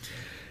sheep.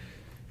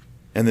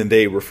 And then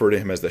they refer to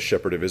him as the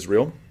shepherd of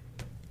Israel.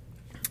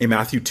 In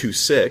Matthew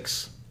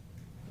 2:6,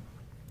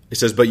 it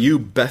says, But you,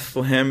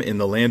 Bethlehem, in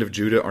the land of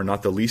Judah, are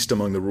not the least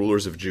among the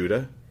rulers of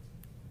Judah.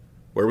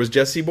 Where was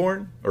Jesse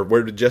born? Or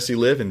where did Jesse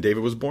live and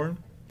David was born?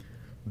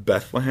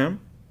 Bethlehem.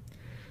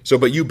 So,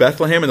 but you,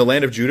 Bethlehem, in the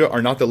land of Judah,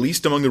 are not the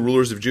least among the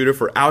rulers of Judah,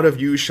 for out of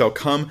you shall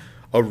come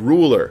a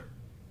ruler.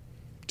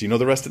 Do you know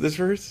the rest of this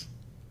verse?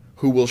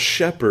 Who will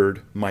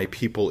shepherd my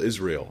people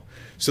Israel.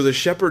 So the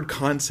shepherd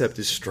concept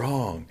is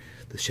strong.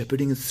 The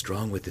shepherding is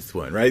strong with this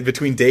one, right?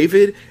 Between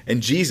David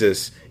and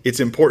Jesus, it's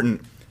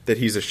important that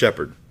he's a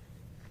shepherd.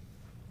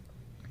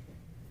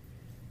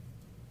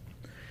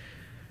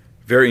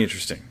 Very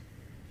interesting.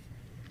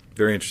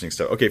 Very interesting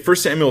stuff. Okay, 1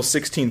 Samuel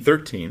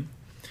 16:13.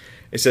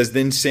 It says,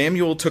 Then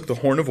Samuel took the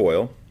horn of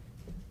oil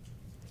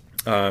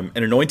and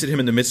anointed him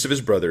in the midst of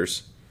his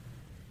brothers.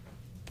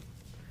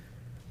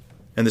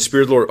 And the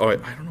Spirit of the Lord,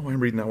 I don't know why I'm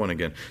reading that one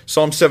again.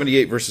 Psalm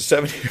 78, verse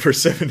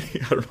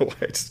 70. I don't know why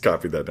I just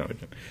copied that down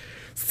again.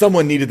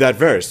 Someone needed that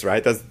verse,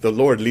 right? That's the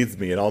Lord leads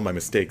me in all my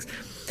mistakes.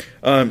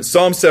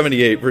 Psalm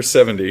 78, verse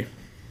 70.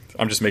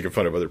 I'm just making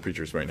fun of other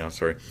preachers right now,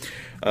 sorry.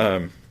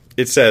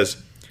 It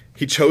says,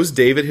 He chose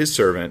David his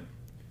servant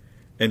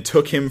and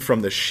took him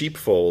from the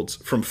sheepfolds,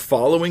 from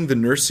following the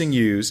nursing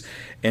ewes,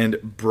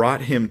 and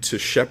brought him to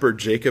shepherd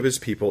Jacob his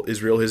people,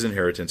 Israel his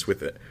inheritance.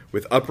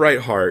 With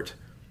upright heart,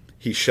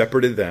 he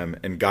shepherded them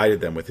and guided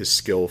them with his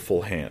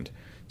skillful hand.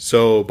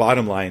 So,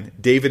 bottom line,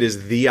 David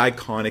is the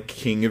iconic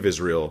king of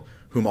Israel,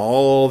 whom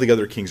all the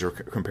other kings are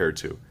compared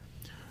to.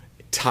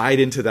 Tied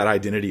into that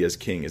identity as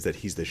king is that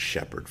he's the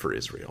shepherd for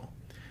Israel.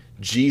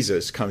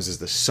 Jesus comes as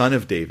the son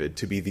of David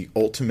to be the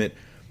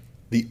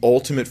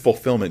ultimate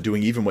fulfillment,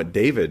 doing even what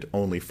David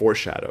only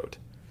foreshadowed,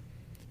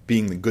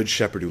 being the good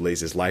shepherd who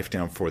lays his life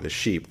down for the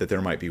sheep, that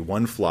there might be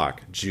one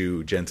flock,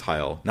 Jew,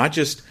 Gentile, not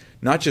just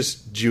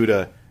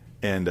Judah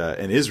and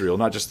Israel,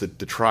 not just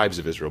the tribes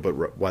of Israel,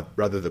 but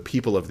rather the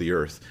people of the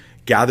earth,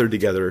 gathered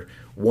together,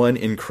 one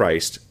in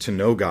Christ, to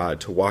know God,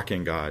 to walk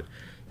in God,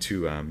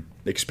 to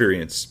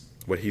experience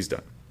what he's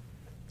done.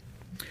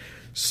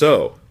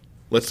 So,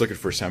 let's look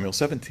at 1 Samuel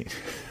 17,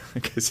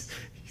 because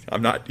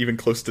I'm not even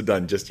close to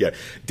done just yet.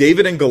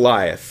 David and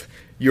Goliath.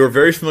 You're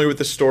very familiar with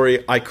the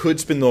story. I could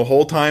spend the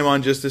whole time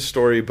on just this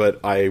story, but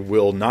I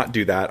will not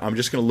do that. I'm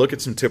just going to look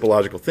at some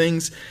typological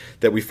things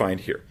that we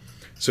find here.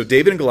 So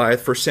David and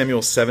Goliath, 1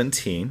 Samuel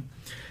 17.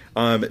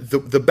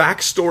 The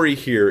backstory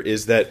here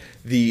is that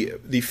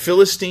the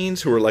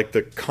Philistines, who are like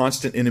the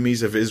constant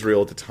enemies of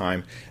Israel at the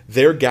time,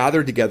 they're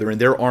gathered together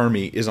and their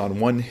army is on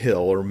one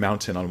hill or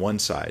mountain on one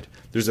side.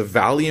 There's a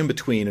valley in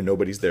between and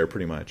nobody's there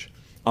pretty much.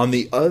 On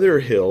the other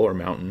hill or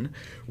mountain,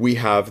 we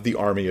have the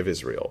army of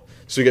Israel.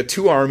 So you got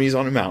two armies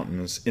on the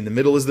mountains. In the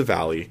middle is the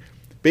valley.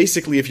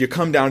 Basically, if you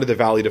come down to the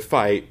valley to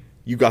fight,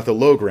 you got the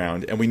low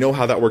ground, and we know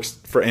how that works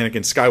for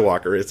Anakin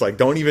Skywalker. It's like,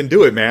 don't even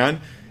do it, man.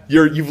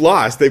 You've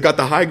lost. They've got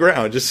the high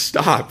ground. Just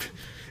stop.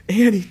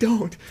 Annie,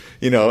 don't.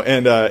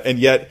 And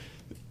yet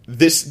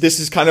this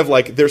is kind of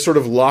like they're sort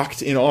of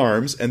locked in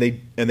arms, and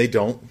they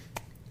don't.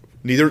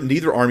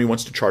 Neither army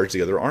wants to charge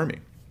the other army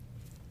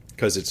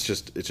because it's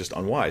just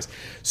unwise.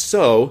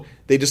 So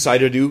they decide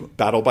to do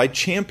battle by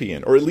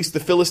champion, or at least the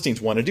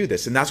Philistines want to do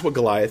this, and that's what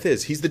Goliath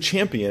is. He's the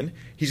champion.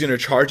 He's going to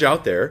charge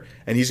out there,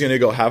 and he's going to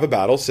go have a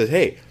battle. Says,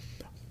 hey,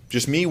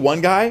 just me,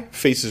 one guy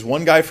faces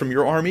one guy from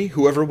your army.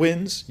 Whoever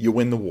wins, you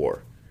win the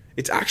war.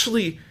 It's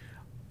actually,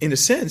 in a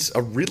sense,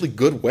 a really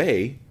good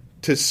way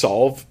to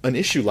solve an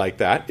issue like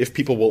that if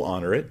people will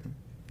honor it.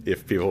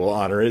 If people will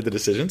honor the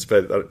decisions,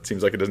 but it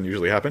seems like it doesn't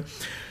usually happen.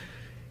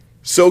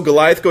 So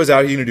Goliath goes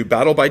out, he's going to do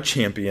battle by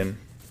champion,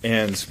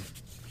 and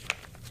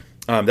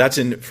that's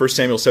in 1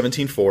 Samuel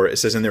 17:4. It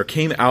says, and there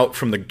came out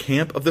from the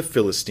camp of the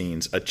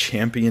Philistines a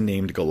champion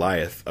named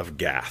Goliath of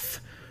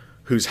Gath,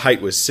 whose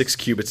height was 6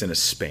 cubits and a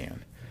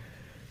span.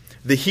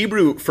 The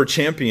Hebrew for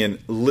champion,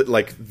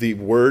 like the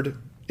word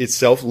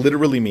itself,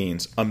 literally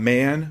means a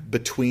man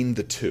between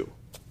the two.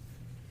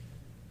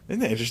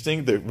 Isn't that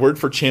interesting? The word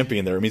for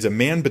champion there, it means a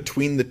man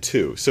between the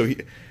two. So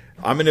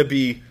I'm going to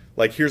be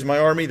like, here's my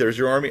army, there's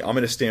your army. I'm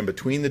going to stand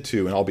between the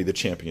two, and I'll be the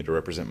champion to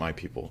represent my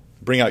people.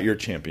 Bring out your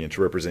champion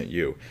to represent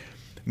you.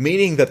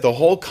 Meaning that the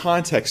whole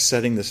context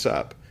setting this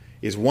up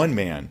is one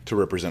man to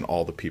represent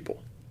all the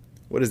people.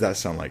 What does that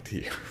sound like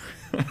to you?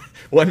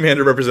 One man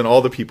to represent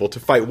all the people, to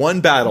fight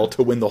one battle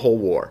to win the whole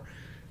war.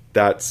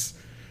 That's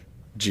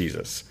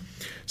Jesus.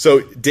 So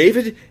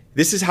David,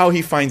 this is how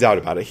he finds out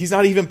about it. He's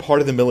not even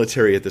part of the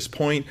military at this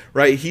point,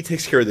 right? He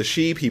takes care of the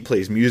sheep. He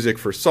plays music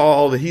for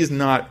Saul. He's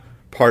not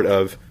part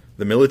of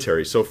the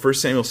military. So 1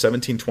 Samuel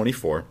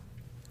 17:24,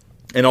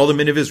 and all the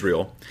men of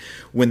Israel,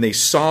 when they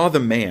saw the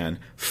man,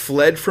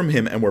 fled from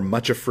him and were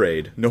much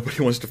afraid.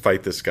 Nobody wants to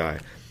fight this guy.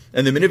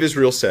 And the men of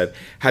Israel said,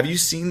 have you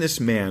seen this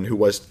man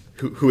who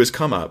has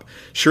come up?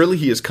 Surely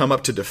he has come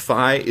up to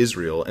defy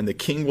Israel, and the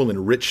king will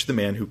enrich the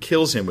man who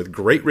kills him with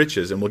great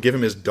riches, and will give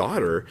him his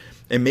daughter,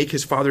 and make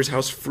his father's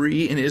house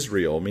free in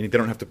Israel, meaning they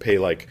don't have to pay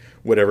like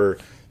whatever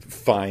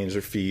fines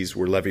or fees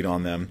were levied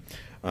on them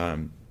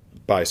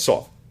by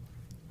Saul.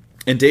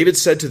 And David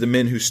said to the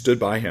men who stood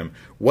by him,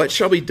 what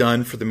shall be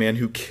done for the man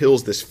who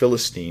kills this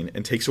Philistine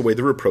and takes away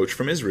the reproach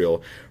from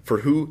Israel?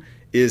 For who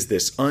is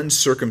this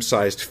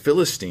uncircumcised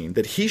Philistine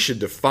that he should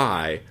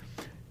defy?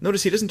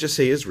 Notice he doesn't just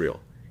say Israel.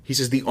 He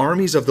says the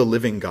armies of the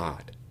living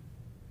God.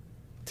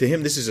 To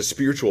him, this is a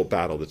spiritual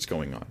battle that's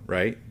going on,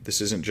 right?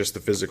 This isn't just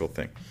the physical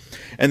thing.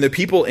 And the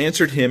people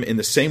answered him in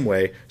the same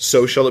way,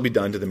 so shall it be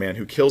done to the man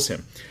who kills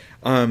him.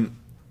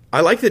 I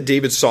like that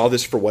David saw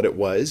this for what it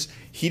was.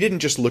 He didn't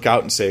just look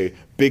out and say,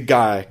 big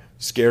guy,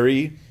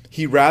 scary.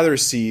 He rather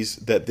sees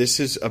that this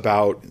is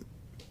about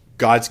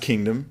God's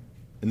kingdom,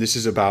 and this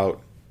is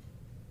about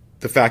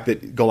the fact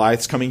that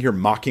Goliath's coming here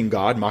mocking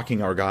God,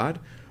 mocking our God,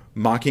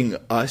 mocking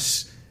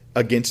us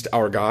against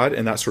our God,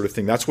 and that sort of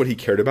thing. That's what he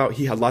cared about.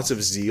 He had lots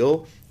of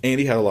zeal, and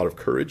he had a lot of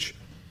courage.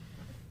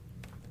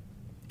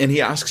 And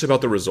he asks about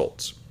the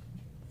results.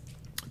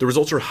 The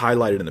results are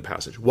highlighted in the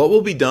passage. What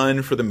will be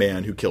done for the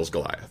man who kills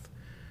Goliath?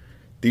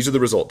 These are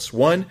the results.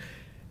 One,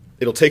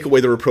 it'll take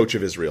away the reproach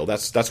of Israel.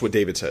 That's what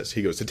David says.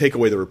 He goes, to take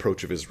away the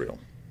reproach of Israel.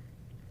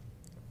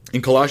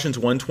 In Colossians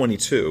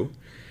 1:22,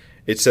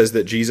 it says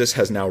that Jesus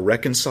has now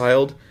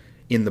reconciled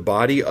in the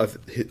body of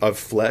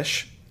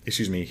flesh,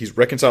 he's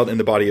reconciled in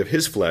the body of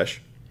his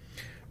flesh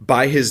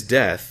by his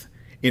death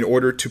in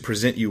order to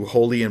present you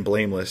holy and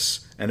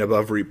blameless and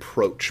above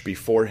reproach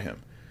before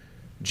him.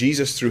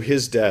 Jesus, through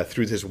his death,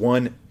 through his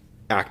one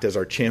act as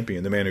our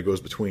champion, the man who goes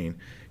between,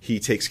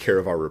 he takes care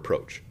of our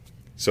reproach.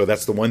 So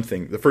that's the one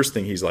thing. The first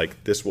thing he's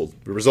like, the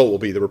result will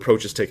be the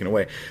reproach is taken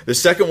away. The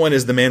second one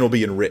is the man will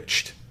be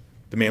enriched.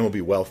 The man will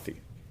be wealthy.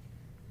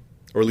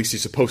 Or at least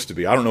he's supposed to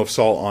be. I don't know if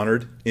Saul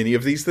honored any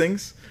of these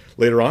things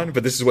later on,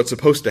 but this is what's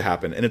supposed to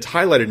happen. And it's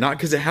highlighted not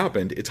because it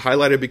happened, it's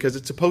highlighted because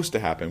it's supposed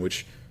to happen,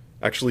 which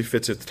actually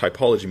fits its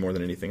typology more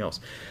than anything else.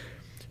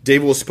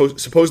 David will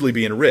supposedly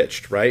be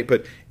enriched, right?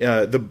 But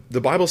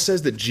the Bible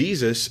says that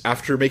Jesus,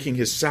 after making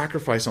his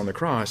sacrifice on the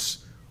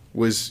cross,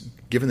 was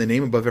given the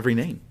name above every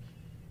name.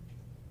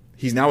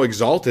 He's now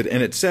exalted,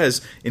 and it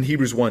says in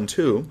Hebrews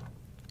 1:2,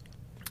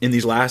 in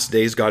these last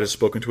days God has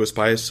spoken to us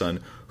by his Son,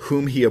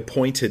 whom he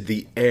appointed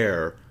the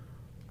heir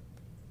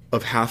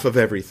of half of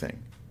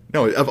everything.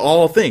 No, of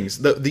all things,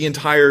 the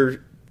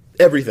entire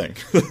everything.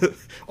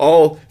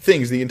 All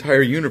things, the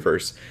entire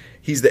universe.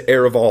 He's the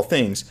heir of all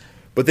things.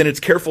 But then it's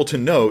careful to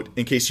note,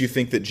 in case you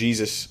think that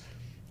Jesus,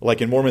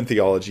 like in Mormon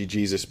theology,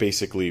 Jesus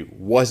basically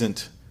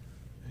wasn't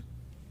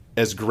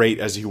as great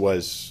as he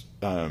was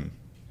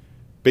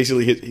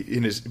basically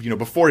in his,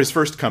 before his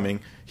first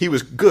coming, he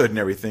was good and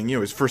everything,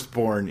 his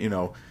firstborn,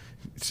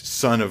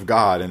 son of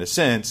God in a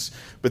sense,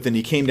 but then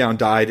he came down,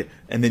 died,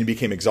 and then he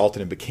became exalted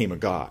and became a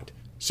God.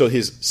 So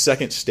his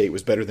second state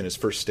was better than his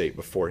first state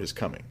before his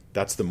coming.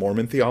 That's the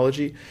Mormon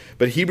theology.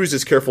 But Hebrews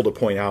is careful to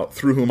point out,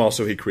 through whom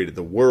also he created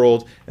the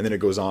world, and then it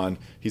goes on,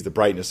 he's the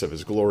brightness of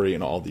his glory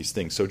and all these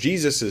things. So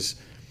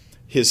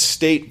his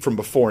state from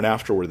before and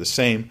after were the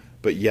same,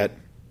 but yet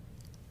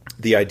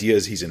the idea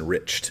is he's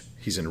enriched.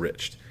 He's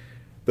enriched.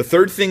 The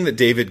third thing that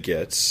David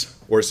gets,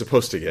 or is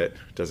supposed to get,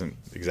 doesn't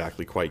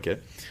exactly quite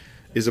get,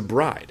 is a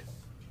bride,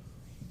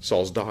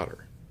 Saul's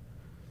daughter.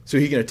 So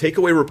he's going to take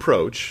away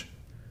reproach,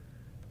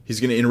 he's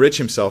going to enrich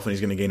himself, and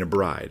he's going to gain a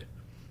bride.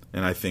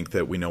 And I think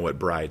that we know what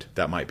bride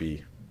that might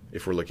be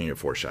if we're looking at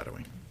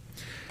foreshadowing.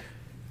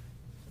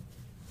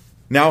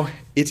 Now,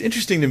 it's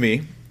interesting to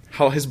me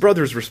how his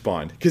brothers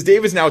respond, because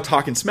David's now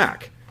talking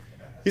smack.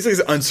 He's like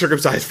this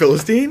uncircumcised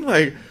Philistine.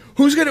 Like,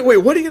 what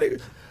are you going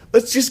to,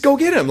 let's just go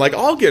get him. Like,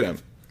 I'll get him.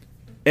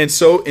 And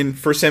so in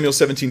 1 Samuel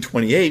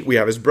 17:28, we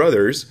have his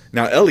brothers.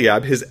 Now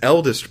Eliab, his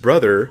eldest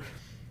brother,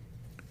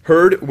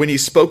 heard when he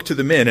spoke to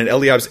the men, and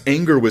Eliab's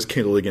anger was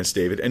kindled against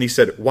David. And he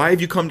said, why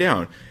have you come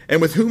down? And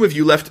with whom have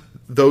you left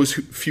those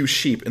few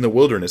sheep in the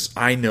wilderness?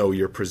 I know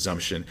your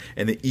presumption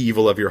and the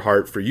evil of your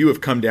heart, for you have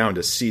come down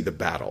to see the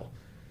battle.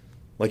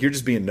 Like you're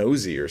just being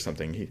nosy or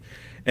something.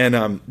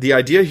 The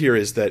idea here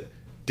is that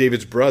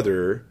David's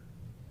brother,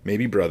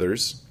 maybe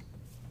brothers,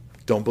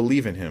 don't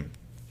believe in him.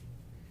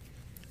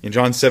 In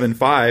John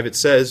 7:5, it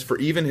says, for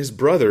not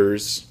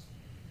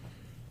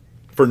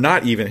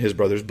even his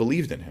brothers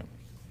believed in him.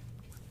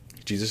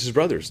 Jesus'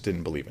 brothers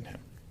didn't believe in him.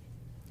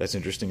 That's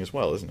interesting as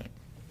well, isn't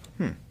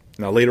it?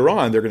 Now later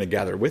on, they're going to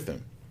gather with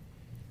him.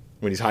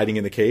 When he's hiding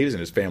in the caves and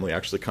his family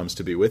actually comes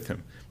to be with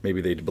him.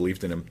 Maybe they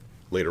believed in him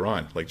later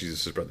on, like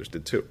Jesus' brothers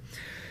did too.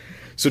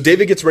 So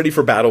David gets ready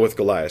for battle with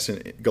Goliath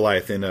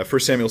in 1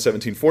 Samuel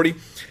 17:40.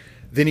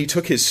 Then he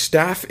took his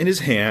staff in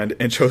his hand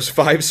and chose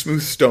 5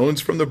 smooth stones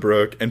from the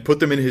brook and put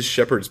them in his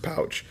shepherd's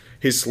pouch.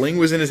 His sling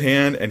was in his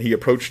hand and he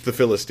approached the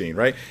Philistine,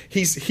 right?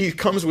 He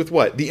comes with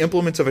what? The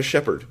implements of a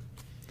shepherd.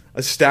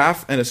 A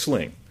staff and a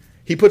sling.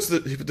 He puts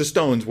the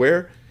stones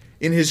where?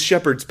 In his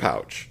shepherd's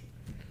pouch.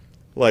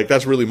 Like,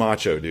 that's really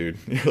macho, dude.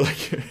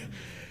 Like,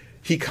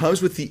 he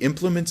comes with the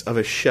implements of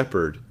a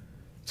shepherd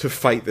to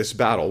fight this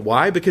battle.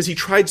 Why? Because he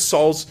tried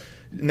Saul's...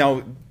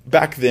 Now,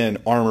 back then,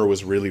 armor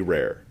was really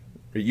rare.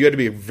 You had to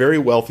be very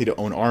wealthy to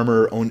own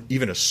armor, own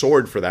even a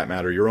sword for that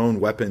matter, your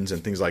own weapons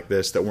and things like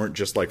this that weren't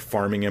just like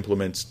farming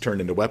implements turned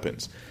into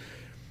weapons.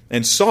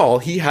 And Saul,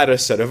 he had a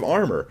set of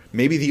armor,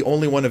 maybe the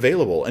only one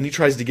available, and he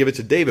tries to give it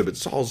to David, but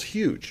Saul's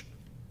huge.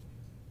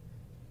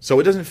 So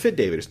it doesn't fit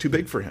David. It's too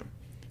big for him.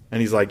 And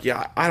he's like,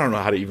 yeah, I don't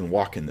know how to even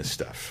walk in this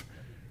stuff.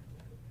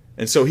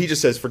 And so he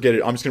just says, forget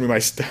it, I'm just going to be my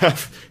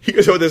staff. He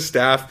goes with his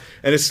staff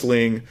and his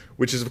sling,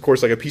 which is, of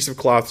course, like a piece of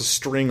cloth with a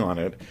string on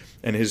it,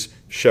 and his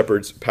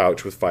shepherd's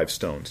pouch with 5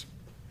 stones.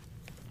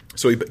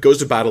 So he goes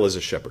to battle as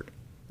a shepherd.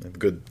 The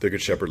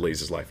good shepherd lays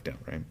his life down,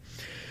 right?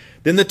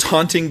 Then the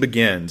taunting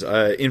begins.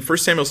 In 1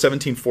 Samuel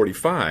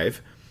 17:45,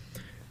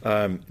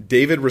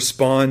 David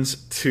responds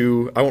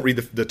to, I won't read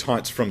the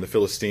taunts from the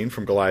Philistine,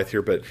 from Goliath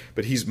here, but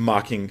he's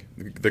mocking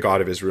the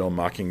God of Israel,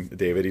 mocking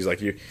David. He's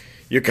like,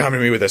 you come to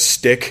me with a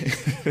stick?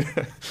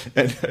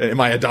 And am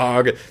I a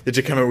dog? Did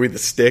you come at me with a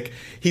stick?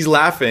 He's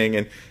laughing,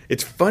 and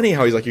it's funny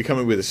how he's like, you come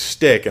at me with a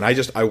stick. And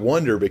I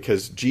wonder,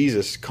 because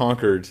Jesus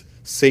conquered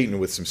Satan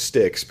with some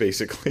sticks,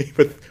 basically,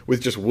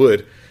 with just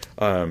wood,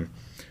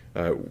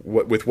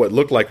 with what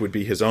looked like would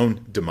be his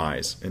own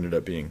demise, ended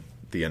up being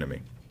the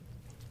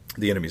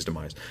enemy's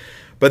demise.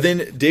 But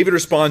then David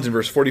responds in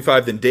verse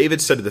 45, then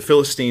David said to the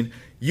Philistine,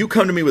 you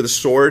come to me with a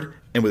sword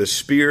and with a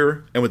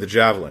spear and with a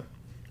javelin,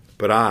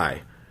 but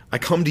I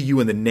come to you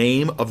in the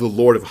name of the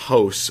Lord of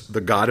hosts, the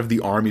God of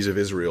the armies of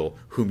Israel,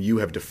 whom you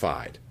have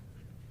defied.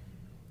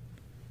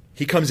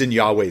 He comes in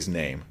Yahweh's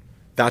name.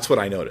 That's what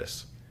I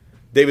notice.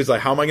 David's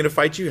like, how am I going to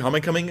fight you? How am I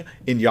coming?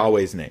 In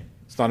Yahweh's name.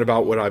 It's not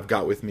about what I've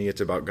got with me.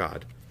 It's about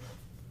God.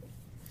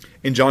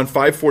 In John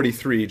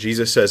 5:43,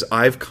 Jesus says,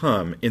 I've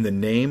come in the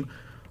name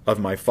of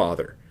my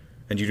Father,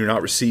 and you do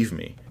not receive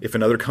me. If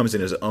another comes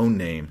in his own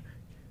name,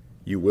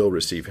 you will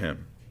receive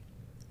him.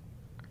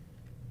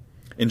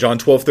 In John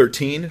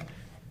 12:13,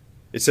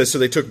 it says, so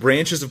they took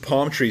branches of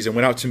palm trees and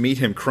went out to meet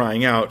him,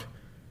 crying out,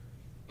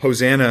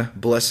 Hosanna,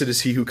 blessed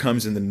is he who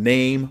comes in the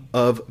name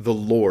of the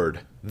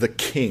Lord, the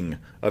King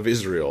of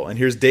Israel. And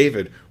here's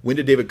David. When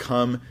did David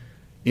come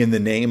in the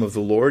name of the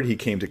Lord? He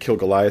came to kill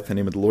Goliath in the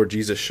name of the Lord.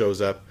 Jesus shows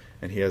up,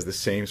 and he has the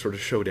same sort of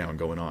showdown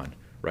going on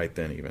right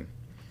then even.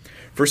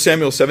 1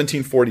 Samuel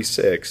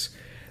 17:46,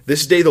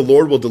 this day the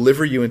Lord will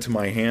deliver you into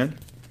my hand.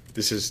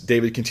 This is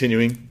David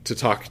continuing to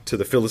talk to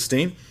the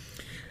Philistine.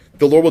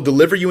 The Lord will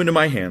deliver you into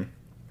my hand,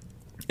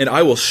 and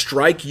I will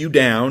strike you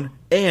down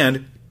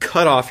and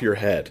cut off your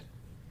head.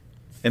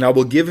 And I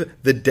will give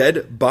the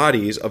dead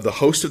bodies of the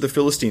host of the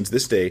Philistines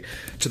this day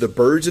to the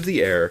birds of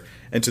the air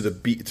and to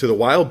the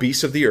wild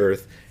beasts of the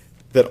earth,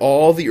 that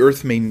all the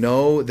earth may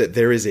know that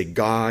there is a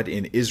God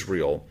in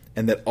Israel,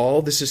 and that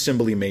all this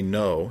assembly may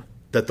know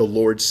that the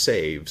Lord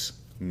saves,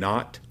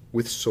 not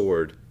with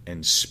sword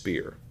and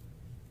spear.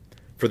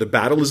 For the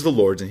battle is the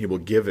Lord's, and he will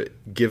give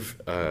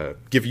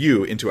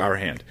you into our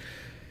hand.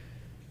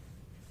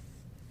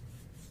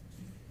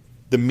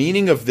 The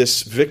meaning of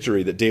this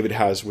victory that David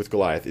has with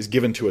Goliath is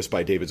given to us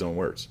by David's own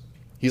words.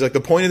 He's like, the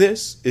point of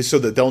this is so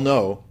that they'll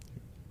know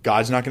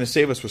God's not going to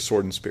save us with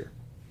sword and spear.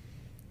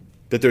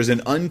 That there's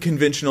an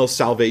unconventional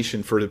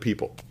salvation for the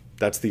people.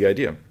 That's the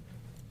idea.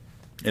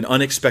 an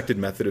unexpected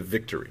method of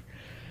victory.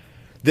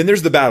 Then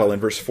there's the battle in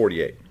verse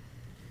 48,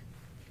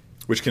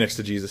 which connects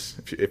to Jesus.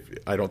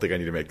 I don't think I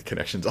need to make the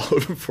connections all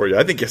of them for you.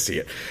 I think you see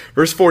it.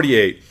 Verse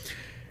 48,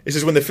 it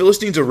says, when the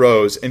Philistines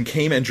arose and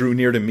came and drew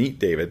near to meet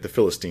David, the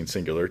Philistine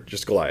singular,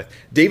 just Goliath,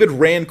 David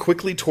ran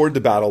quickly toward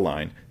the battle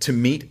line to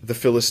meet the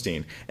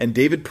Philistine. And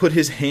David put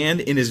his hand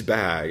in his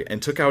bag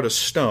and took out a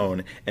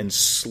stone and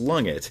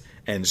slung it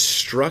and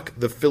struck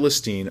the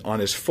Philistine on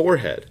his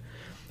forehead.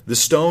 The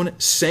stone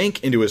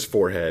sank into his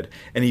forehead,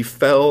 and he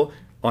fell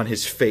on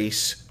his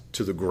face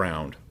to the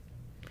ground.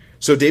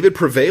 So David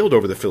prevailed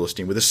over the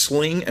Philistine with a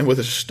sling and with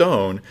a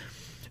stone,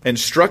 and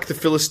struck the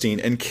Philistine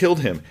and killed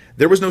him.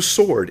 There was no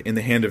sword in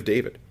the hand of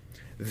David.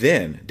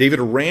 Then David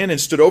ran and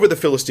stood over the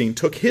Philistine,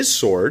 took his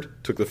sword,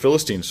 took the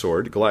Philistine's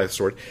sword, Goliath's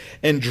sword,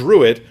 and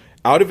drew it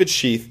out of its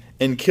sheath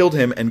and killed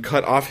him and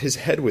cut off his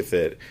head with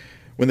it.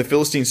 When the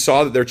Philistines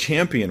saw that their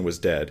champion was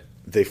dead,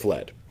 they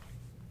fled.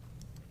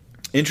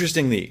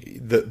 Interestingly,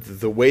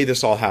 the way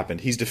this all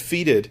happened, he's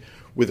defeated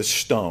with a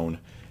stone.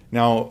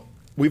 Now,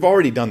 we've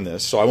already done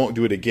this, so I won't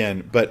do it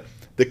again, but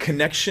the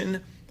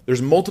connection,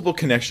 there's multiple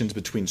connections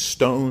between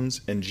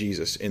stones and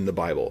Jesus in the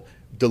Bible.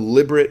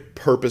 Deliberate,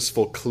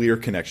 purposeful, clear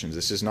connections.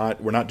 This is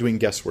not, we're not doing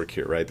guesswork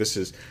here, right? This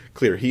is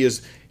clear. He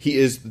is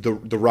the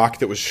rock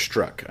that was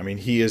struck. I mean,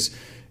 he is,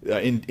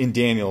 in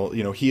Daniel,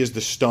 he is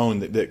the stone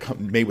that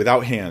made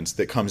without hands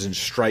that comes and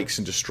strikes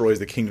and destroys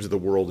the kingdoms of the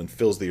world and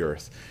fills the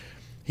earth.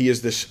 He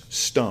is this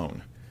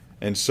stone.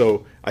 And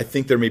so I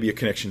think there may be a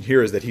connection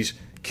here is that he's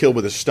killed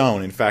with a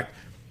stone. In fact,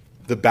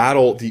 the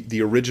battle,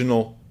 the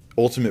original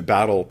ultimate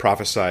battle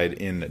prophesied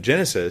in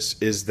Genesis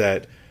is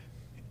that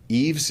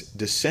Eve's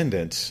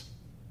descendants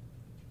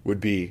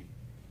would be,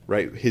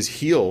 right, his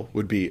heel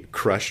would be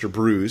crushed or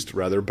bruised,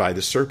 rather, by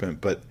the serpent,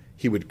 but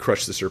he would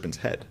crush the serpent's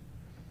head.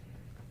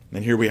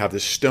 And here we have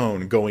this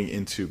stone going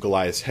into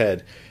Goliath's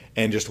head,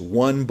 and just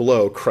one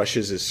blow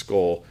crushes his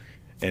skull,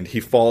 and he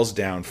falls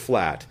down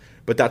flat.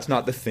 But that's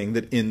not the thing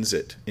that ends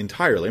it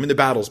entirely. I mean, the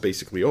battle's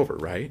basically over,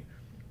 right?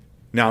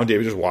 Now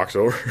David just walks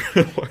over,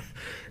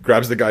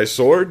 grabs the guy's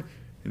sword,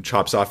 and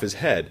chops off his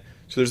head.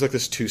 So there's like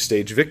this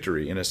two-stage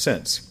victory in a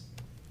sense.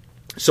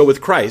 So with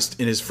Christ,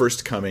 in his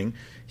first coming,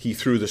 he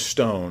threw the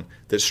stone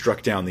that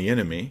struck down the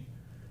enemy.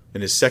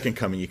 In his second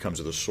coming, he comes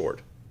with a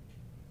sword.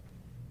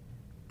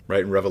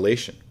 Right, in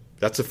Revelation.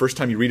 That's the first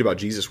time you read about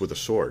Jesus with a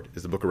sword,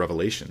 is the book of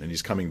Revelation, and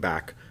he's coming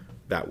back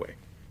that way.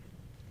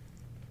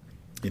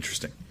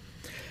 Interesting.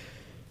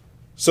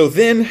 So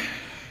then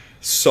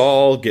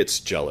Saul gets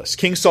jealous.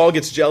 King Saul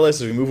gets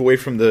jealous as we move away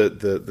from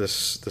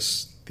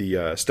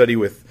the study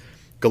with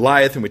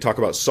Goliath, and we talk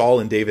about Saul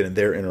and David and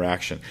their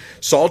interaction.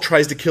 Saul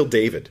tries to kill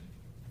David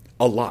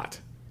a lot.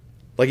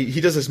 Like, he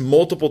does this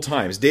multiple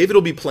times. David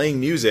will be playing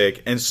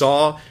music, and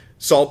Saul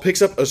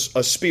picks up a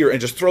spear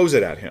and just throws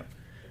it at him.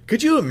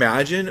 Could you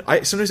imagine?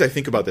 Sometimes I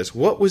think about this.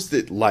 What was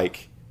it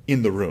like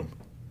in the room?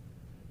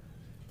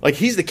 Like,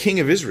 he's the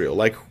king of Israel.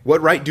 Like,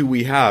 what right do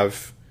we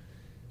have?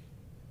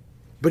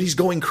 But he's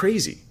going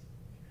crazy.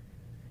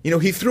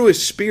 He threw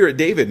his spear at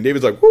David, and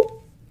David's like,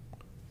 whoop.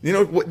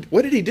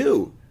 What did he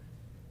do?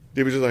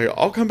 David's just like,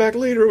 I'll come back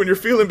later when you're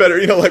feeling better.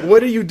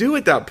 What do you do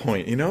at that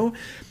point,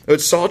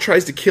 But Saul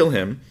tries to kill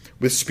him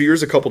with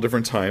spears a couple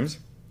different times.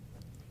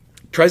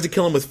 Tries to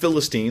kill him with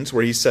Philistines,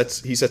 where he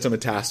sets him a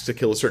task to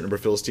kill a certain number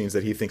of Philistines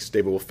that he thinks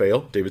David will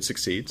fail. David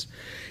succeeds.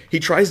 He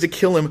tries to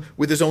kill him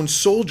with his own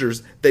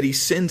soldiers that he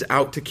sends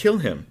out to kill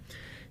him.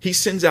 He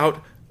sends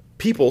out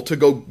people to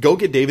go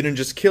get David and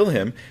just kill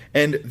him,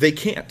 and they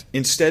can't.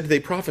 Instead, they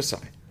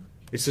prophesy.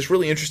 It's this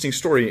really interesting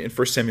story in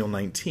 1 Samuel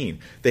 19.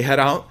 They head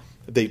out.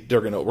 We're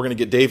gonna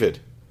get David,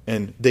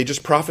 and they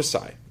just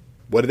prophesy.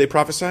 What did they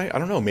prophesy? I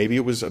don't know. Maybe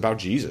it was about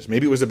Jesus.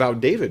 Maybe it was about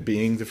David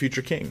being the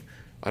future king.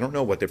 I don't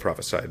know what they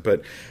prophesied,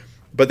 but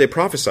they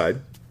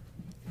prophesied,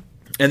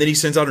 and then he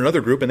sends out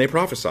another group, and they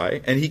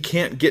prophesy, and he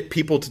can't get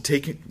people to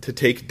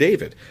take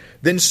David.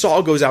 Then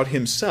Saul goes out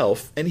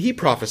himself, and he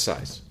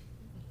prophesies.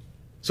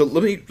 So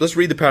let's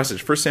read the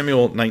passage, 1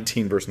 Samuel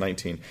 19, verse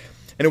 19.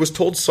 And it was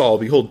told Saul,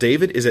 behold,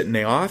 David is at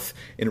Naioth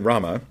in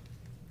Ramah.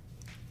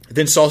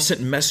 Then Saul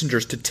sent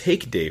messengers to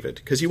take David,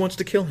 because he wants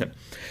to kill him.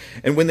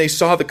 And when they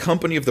saw the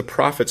company of the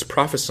prophets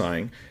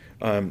prophesying,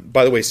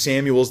 by the way,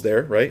 Samuel's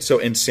there, right? So,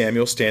 and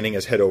Samuel standing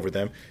as head over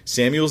them.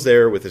 Samuel's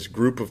there with this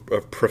group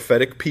of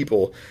prophetic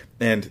people,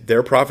 and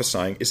they're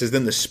prophesying. It says,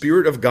 then the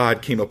Spirit of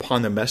God came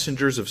upon the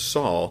messengers of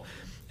Saul,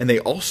 and they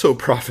also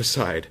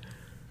prophesied.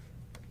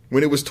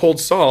 When it was told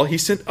Saul, he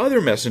sent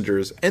other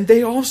messengers, and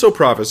they also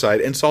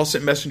prophesied. And Saul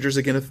sent messengers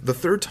again the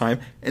third time,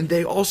 and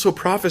they also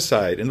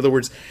prophesied. In other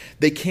words,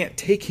 they can't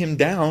take him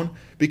down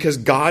because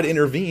God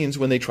intervenes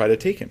when they try to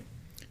take him.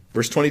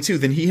 Verse 22,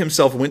 then he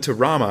himself went to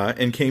Ramah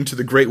and came to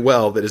the great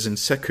well that is in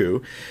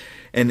Seku.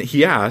 And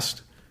he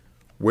asked,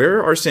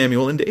 where are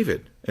Samuel and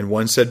David? And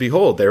one said,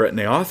 behold, they are at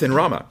Naioth in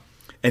Ramah.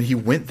 And he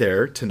went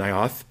there to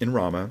Naioth in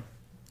Ramah.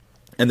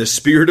 And the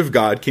Spirit of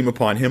God came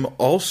upon him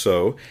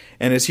also.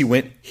 And as he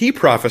went, he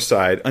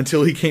prophesied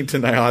until he came to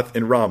Naioth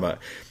in Ramah.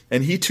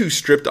 And he too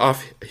stripped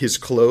off his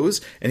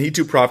clothes, and he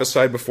too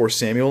prophesied before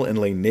Samuel, and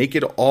lay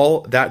naked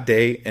all that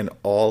day and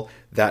all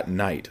that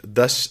night.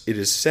 Thus it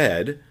is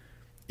said,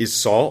 is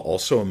Saul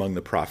also among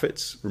the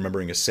prophets?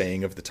 Remembering a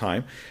saying of the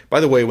time. By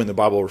the way, when the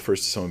Bible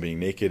refers to someone being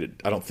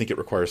naked, I don't think it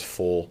requires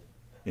full,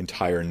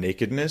 entire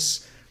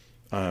nakedness.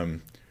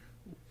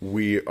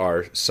 We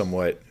are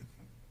somewhat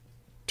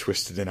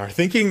twisted in our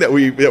thinking that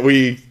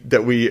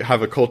we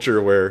have a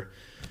culture where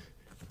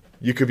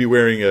you could be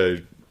wearing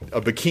a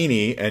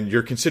bikini and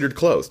you're considered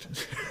clothed.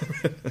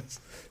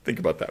 Think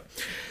about that.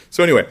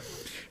 So anyway,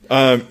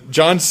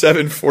 John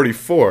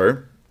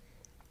 7:44,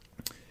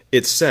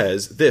 it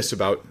says this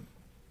about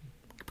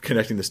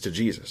connecting this to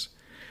Jesus.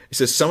 It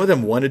says, some of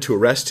them wanted to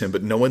arrest him,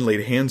 but no one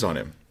laid hands on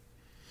him.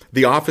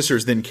 The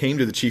officers then came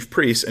to the chief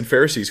priests and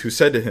Pharisees, who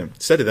said to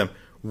them,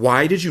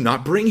 why did you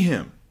not bring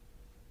him?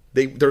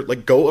 They're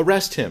like, go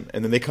arrest him.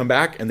 And then they come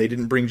back and they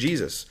didn't bring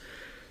Jesus.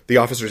 The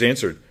officers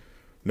answered,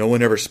 no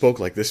one ever spoke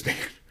like this man.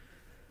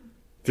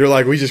 They're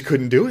like, we just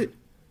couldn't do it.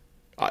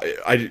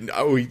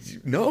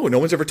 No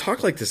one's ever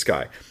talked like this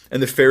guy. And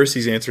the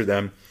Pharisees answered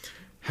them,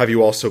 have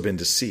you also been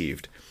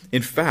deceived?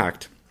 In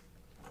fact,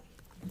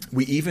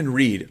 we even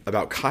read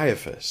about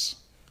Caiaphas,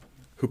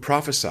 who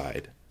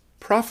prophesied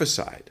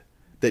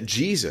that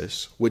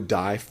Jesus would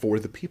die for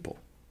the people.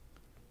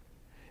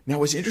 Now,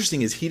 what's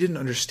interesting is he didn't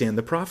understand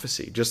the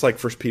prophecy. Just like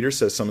 1 Peter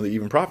says, some of the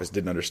even prophets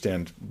didn't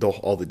understand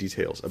all the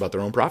details about their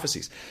own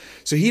prophecies.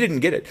 So he didn't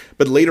get it.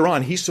 But later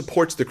on, he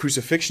supports the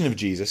crucifixion of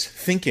Jesus,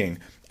 thinking,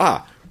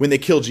 when they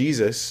kill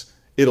Jesus,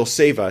 it'll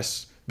save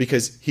us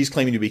because he's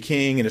claiming to be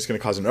king and it's going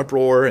to cause an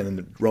uproar and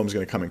then Rome's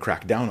going to come and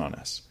crack down on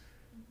us.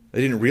 They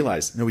didn't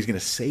realize, no, he's going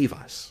to save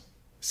us.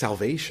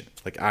 Salvation,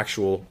 like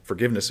actual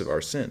forgiveness of our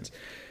sins.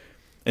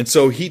 And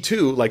so he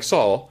too, like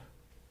Saul,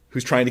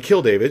 who's trying to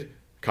kill David,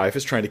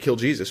 Caiaphas trying to kill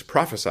Jesus,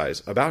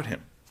 prophesies about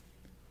him.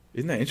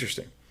 Isn't that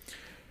interesting?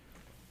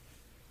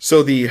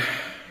 So the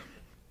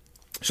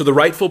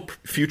rightful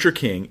future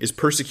king is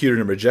persecuted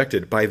and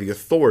rejected by the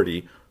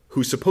authority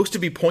who's supposed to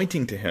be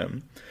pointing to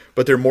him,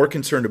 but they're more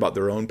concerned about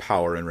their own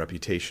power and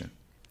reputation.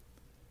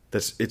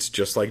 It's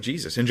just like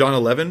Jesus. In John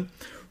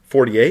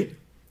 11:48,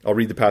 I'll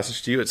read the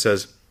passage to you. It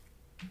says,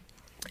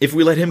 if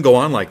we let him go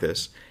on like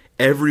this,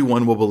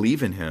 everyone will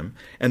believe in him,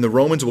 and the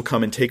Romans will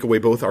come and take away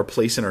both our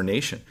place and our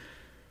nation.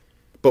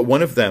 But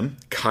one of them,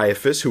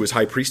 Caiaphas, who was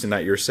high priest in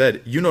that year,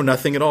 said, you know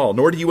nothing at all,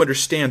 nor do you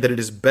understand that it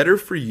is better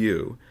for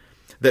you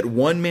that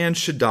one man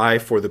should die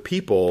for the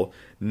people,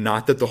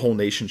 not that the whole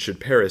nation should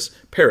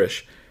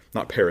perish.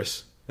 Not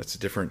Paris. That's a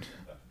different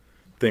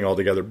thing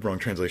altogether. Wrong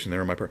translation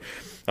there on my part.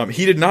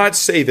 He did not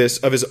say this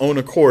of his own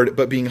accord,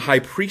 but being high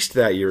priest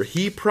that year,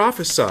 he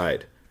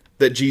prophesied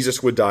that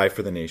Jesus would die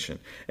for the nation,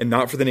 and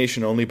not for the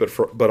nation only,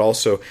 but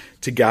also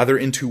to gather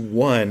into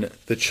one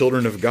the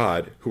children of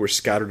God who were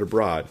scattered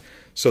abroad.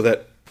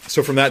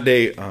 So from that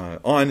day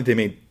on, they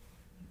made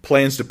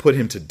plans to put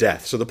him to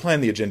death. So the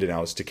plan, the agenda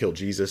now is to kill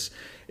Jesus.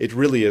 It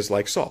really is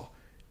like Saul.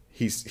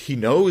 He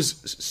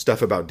knows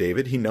stuff about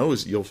David. He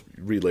knows, you'll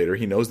read later,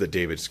 he knows that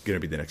David's going to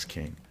be the next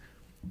king.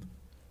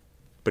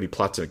 But he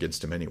plots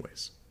against him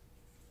anyways.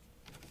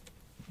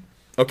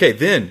 Okay,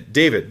 then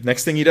David,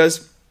 next thing he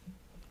does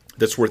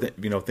that's worth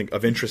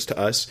of interest to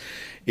us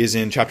is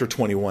in chapter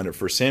 21 of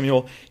 1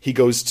 Samuel. He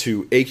goes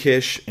to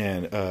Achish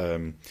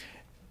and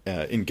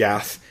in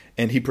Gath,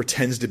 and he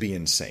pretends to be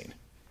insane.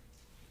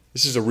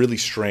 This is a really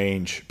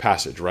strange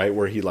passage, right?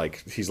 Where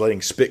he's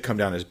letting spit come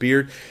down his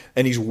beard,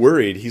 and he's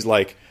worried. He's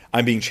like,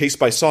 I'm being chased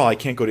by Saul. I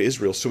can't go to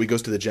Israel. So he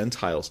goes to the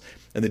Gentiles,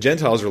 and the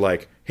Gentiles are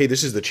like, hey,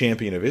 this is the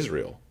champion of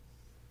Israel.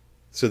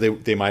 So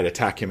they might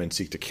attack him and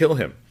seek to kill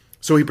him.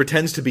 So he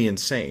pretends to be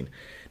insane.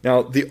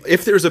 Now,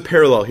 if there's a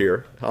parallel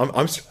here,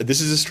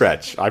 this is a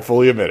stretch. I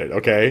fully admit it.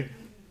 Okay,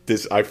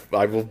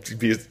 I will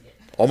be.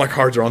 All my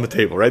cards are on the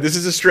table, right? This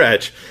is a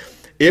stretch.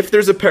 If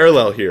there's a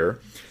parallel here,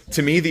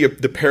 to me,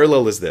 the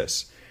parallel is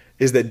this: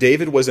 is that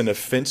David was an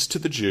offense to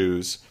the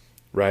Jews,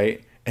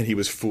 right? And he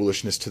was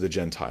foolishness to the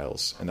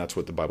Gentiles, and that's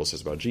what the Bible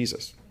says about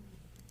Jesus.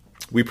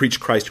 We preach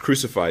Christ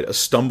crucified, a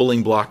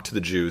stumbling block to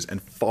the Jews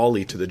and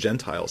folly to the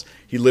Gentiles.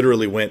 He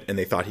literally went and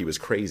they thought he was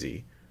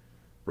crazy,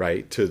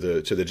 right? To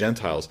the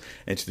Gentiles,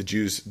 and to the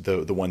Jews,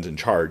 the ones in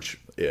charge,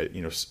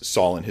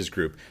 Saul and his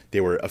group, they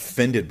were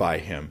offended by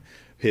him.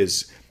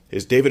 His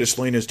David has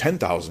slain his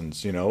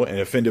 10,000s, and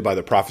offended by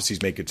the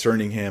prophecies made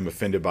concerning him,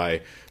 offended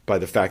by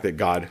the fact that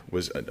God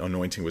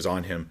anointing was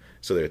on him,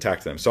 so they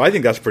attacked them. So I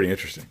think that's pretty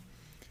interesting.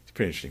 It's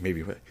pretty interesting.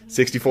 Maybe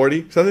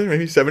 60-40 something,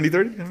 maybe 70-30, I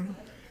don't know.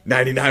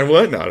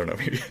 99-1? No, I don't know,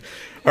 maybe.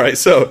 All right,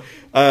 so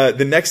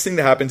the next thing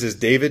that happens is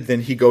David,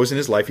 then he goes in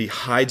his life, he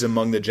hides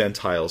among the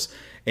Gentiles,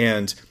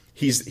 and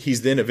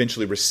he's then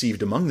eventually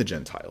received among the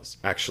Gentiles,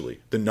 actually.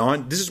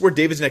 This is where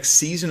David's next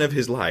season of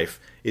his life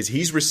is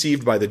he's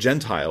received by the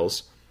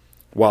Gentiles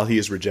while he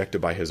is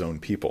rejected by his own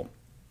people.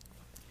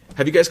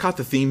 Have you guys caught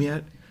the theme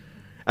yet?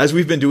 As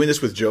we've been doing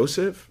this with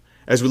Joseph,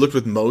 as we looked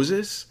with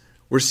Moses,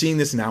 we're seeing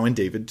this now in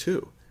David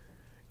too.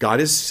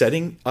 God is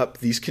setting up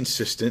these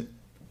consistent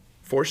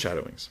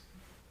foreshadowings.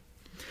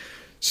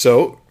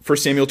 So, 1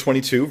 Samuel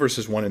 22,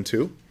 verses 1 and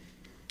 2.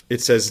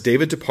 it says,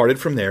 David departed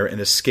from there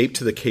and escaped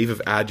to the cave of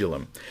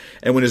Adullam.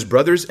 And when his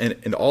brothers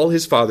and all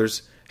his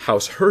father's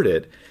house heard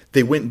it,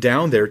 they went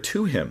down there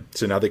to him.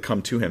 So now they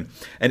come to him.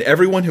 And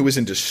everyone who was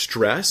in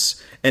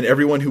distress, and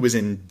everyone who was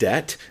in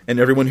debt, and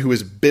everyone who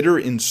was bitter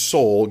in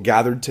soul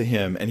gathered to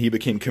him, and he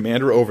became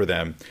commander over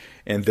them.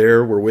 And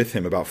there were with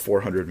him about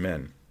 400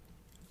 men.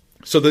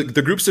 So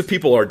the groups of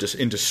people are just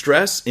in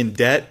distress, in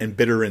debt, and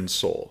bitter in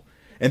soul.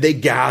 And they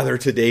gather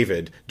to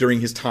David during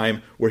his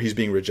time where he's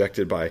being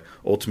rejected by,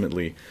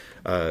 ultimately,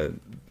 the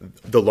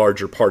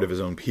larger part of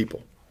his own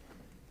people.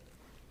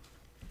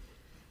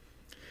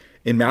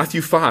 In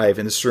Matthew 5,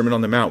 in the Sermon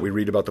on the Mount, we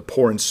read about the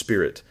poor in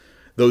spirit,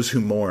 those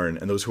who mourn,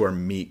 and those who are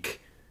meek.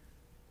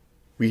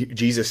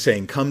 Jesus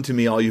saying, come to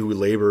me, all you who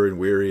labor and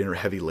weary and are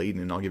heavy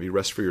laden, and I'll give you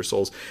rest for your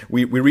souls.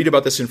 We read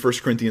about this in 1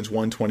 Corinthians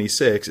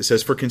 1:26. It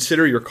says, for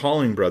consider your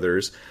calling,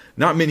 brothers.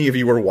 Not many of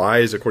you were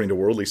wise according to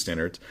worldly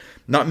standards.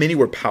 Not many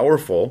were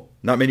powerful.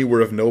 Not many were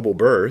of noble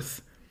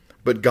birth.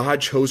 But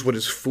God chose what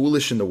is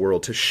foolish in the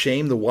world to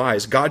shame the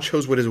wise. God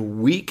chose what is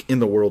weak in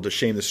the world to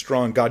shame the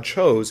strong. God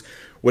chose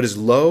what is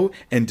low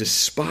and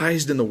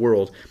despised in the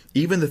world,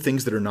 even the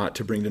things that are not,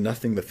 to bring to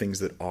nothing the things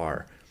that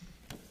are.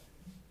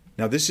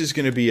 Now, this is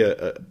going to be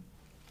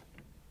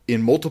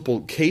in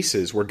multiple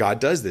cases where God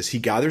does this. He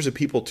gathers a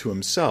people to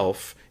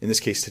himself, in this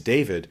case to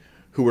David,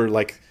 who were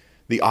like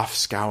the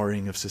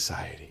offscouring of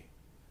society.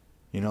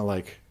 You know,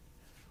 like,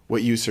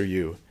 what use are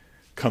you?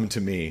 Come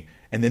to me.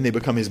 And then they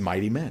become his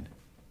mighty men.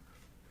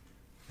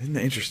 Isn't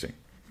that interesting?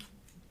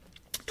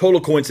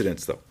 Total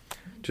coincidence, though.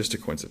 Just a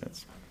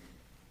coincidence.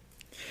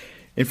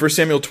 In 1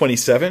 Samuel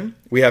 27,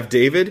 we have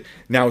David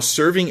now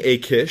serving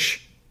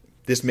Achish.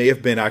 This may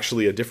have been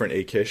actually a different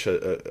Achish, or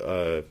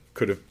it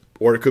could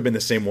have been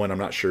the same one, I'm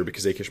not sure,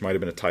 because Achish might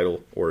have been a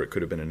title, or it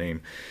could have been a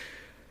name.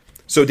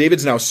 So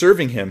David's now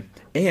serving him,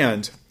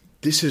 and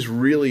this is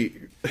really,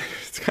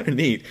 it's kind of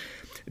neat.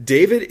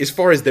 David, as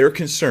far as they're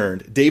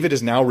concerned, David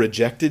has now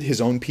rejected his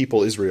own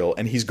people, Israel,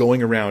 and he's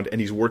going around and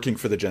he's working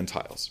for the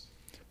Gentiles.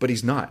 But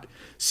he's not.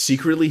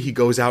 Secretly, he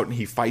goes out and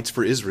he fights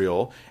for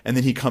Israel, and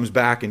then he comes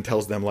back and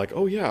tells them, like,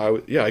 oh yeah,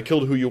 I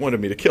killed who you wanted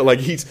me to kill.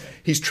 Like,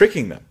 he's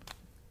tricking them.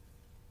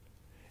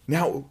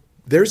 Now,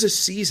 there's a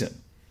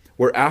season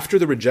where after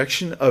the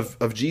rejection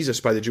of Jesus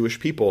by the Jewish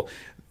people,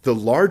 the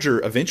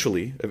larger,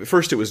 eventually, at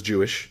first it was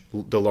Jewish,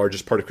 the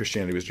largest part of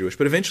Christianity was Jewish,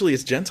 but eventually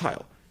it's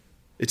Gentile.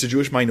 It's a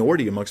Jewish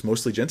minority amongst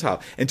mostly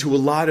Gentile. And to a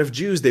lot of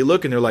Jews, they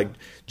look and they're like,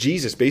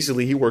 Jesus,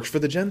 basically, he works for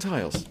the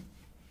Gentiles.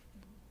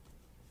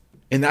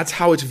 And that's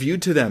how it's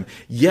viewed to them.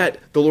 Yet,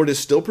 the Lord is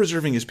still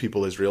preserving his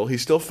people, Israel.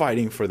 He's still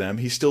fighting for them.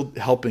 He's still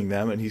helping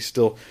them, and he's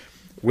still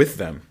with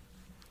them.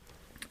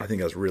 I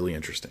think that's really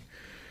interesting.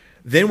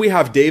 Then we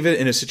have David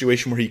in a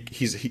situation where he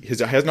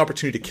has an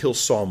opportunity to kill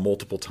Saul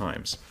multiple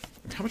times.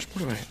 How much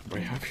more do I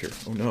have here?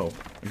 Oh no,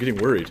 I'm getting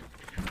worried.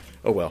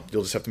 Oh well,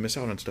 you'll just have to miss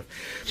out on stuff.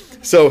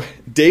 So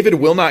David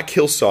will not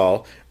kill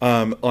Saul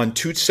on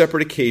two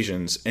separate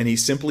occasions, and he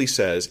simply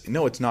says,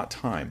 no, it's not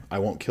time. I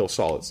won't kill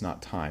Saul. It's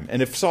not time.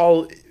 And if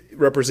Saul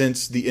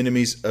represents the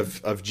enemies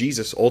of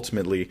Jesus,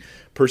 ultimately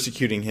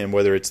persecuting him,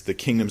 whether it's the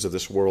kingdoms of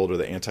this world or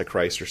the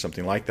Antichrist or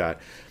something like that,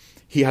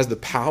 he has the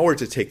power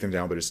to take them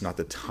down, but it's not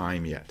the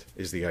time yet,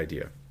 is the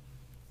idea.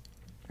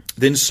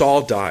 Then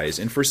Saul dies.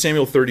 In 1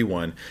 Samuel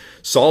 31,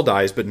 Saul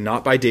dies, but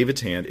not by David's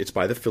hand. It's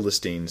by the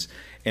Philistines.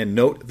 And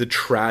note the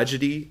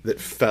tragedy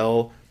that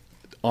fell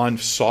on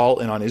Saul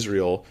and on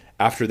Israel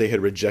after they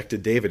had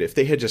rejected David. If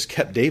they had just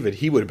kept David,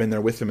 he would have been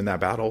there with them in that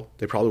battle.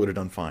 They probably would have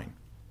done fine.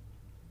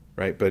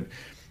 Right? But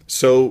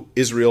so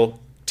Israel,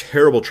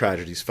 terrible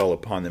tragedies fell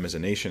upon them as a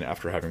nation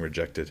after having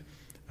rejected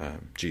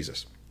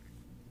Jesus.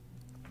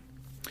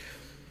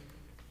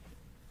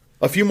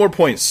 A few more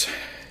points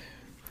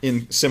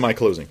in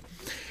semi-closing.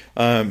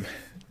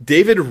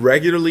 David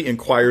regularly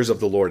inquires of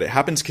the Lord. It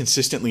happens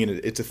consistently, and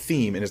it's a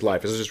theme in his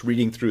life. I was just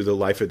reading through the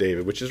life of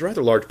David, which is a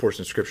rather large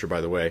portion of Scripture,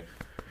 by the way.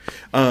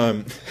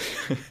 I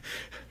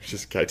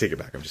take it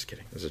back. I'm just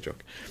kidding. It was a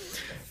joke.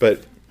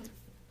 But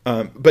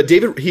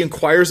David, he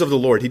inquires of the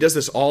Lord. He does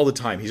this all the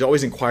time. He's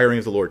always inquiring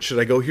of the Lord. Should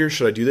I go here?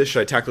 Should I do this?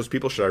 Should I attack those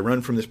people? Should I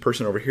run from this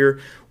person over here?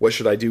 What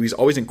should I do? He's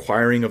always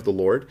inquiring of the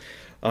Lord.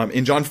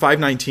 In John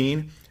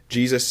 5:19,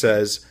 Jesus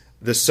says,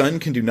 the Son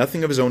can do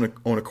nothing of his own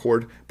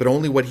accord, but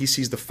only what he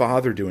sees the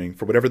Father doing.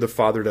 For whatever the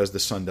Father does, the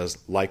Son does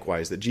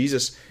likewise. That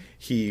Jesus,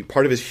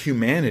 part of his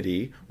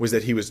humanity was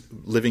that he was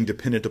living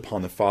dependent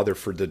upon the Father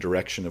for the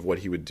direction of what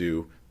he would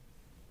do,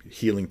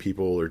 healing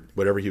people or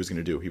whatever he was going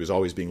to do. He was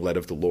always being led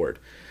of the Lord.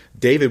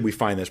 David, we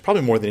find this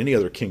probably more than any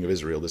other king of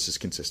Israel. This is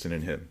consistent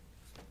in him.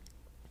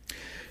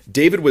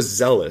 David was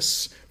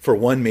zealous for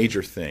one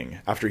major thing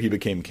after he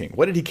became king.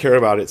 What did he care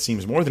about, it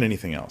seems, more than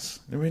anything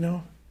else? Anybody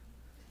know?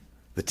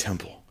 The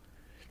temple.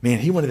 Man,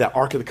 he wanted that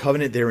Ark of the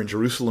Covenant there in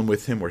Jerusalem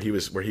with him where he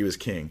was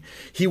king.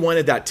 He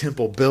wanted that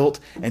temple built,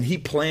 and he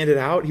planned it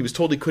out. He was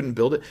told he couldn't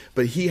build it,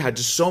 but he had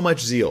just so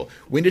much zeal.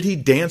 When did he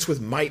dance with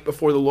might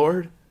before the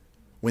Lord?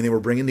 When they were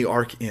bringing the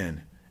ark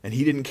in. And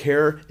he didn't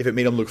care if it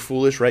made him look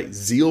foolish, right?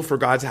 Zeal for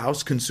God's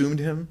house consumed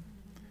him.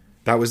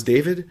 That was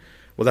David.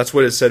 Well, that's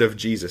what it said of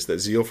Jesus, that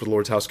zeal for the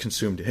Lord's house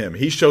consumed him.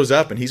 He shows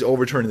up and he's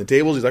overturning the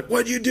tables. He's like,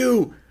 what'd you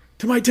do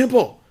to my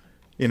temple?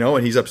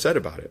 And he's upset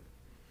about it.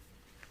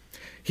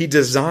 He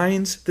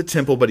designs the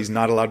temple, but he's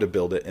not allowed to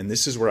build it. And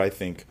this is where I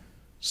think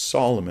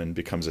Solomon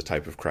becomes a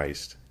type of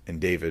Christ and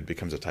David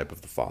becomes a type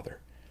of the Father.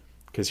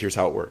 Because here's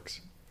how it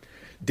works.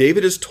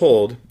 David is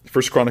told,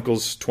 1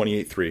 Chronicles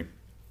 28:3,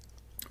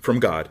 from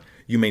God,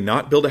 you may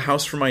not build a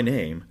house for my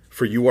name,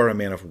 for you are a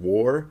man of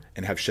war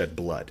and have shed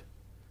blood.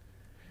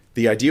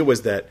 The idea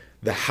was that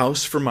the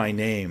house for my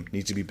name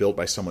needs to be built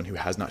by someone who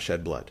has not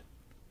shed blood.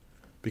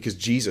 Because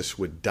Jesus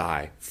would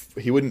die.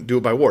 He wouldn't do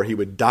it by war. He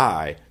would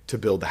die to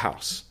build the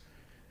house.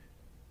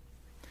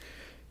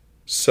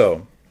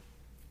 So,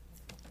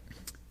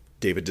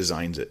 David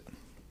designs it.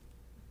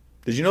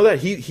 Did you know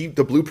that?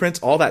 The blueprints,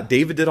 all that,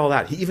 David did all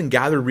that. He even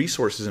gathered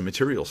resources and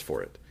materials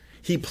for it.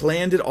 He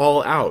planned it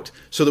all out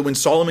so that when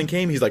Solomon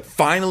came, he's like,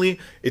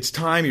 finally, it's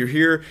time, you're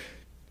here,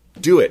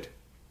 do it.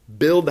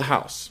 Build the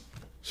house.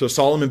 So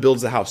Solomon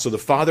builds the house. So the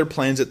Father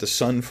plans it, the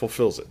Son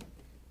fulfills it.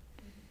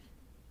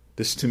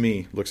 This to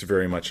me looks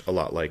very much a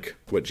lot like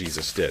what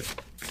Jesus did.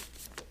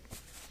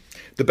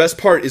 The best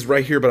part is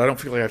right here, but I don't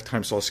feel like I have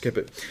time, so I'll skip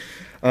it.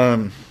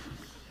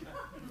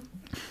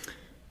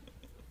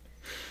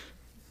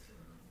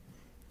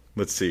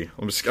 Let's see.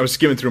 I'm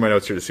skimming through my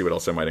notes here to see what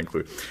else I might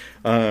include.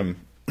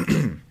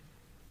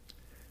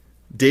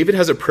 David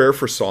has a prayer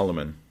for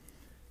Solomon,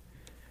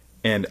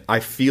 and I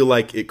feel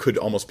like it could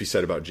almost be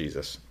said about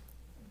Jesus.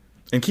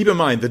 And keep in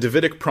mind, the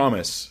Davidic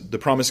promise, the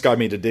promise God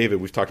made to David,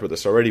 we've talked about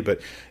this already,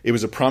 but it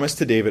was a promise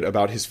to David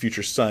about his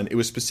future son. It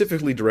was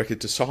specifically directed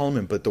to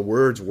Solomon, but the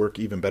words work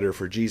even better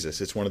for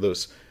Jesus. It's one of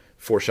those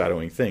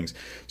foreshadowing things.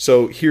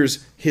 So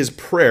here's his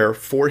prayer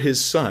for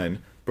his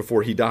son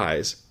before he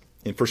dies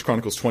in 1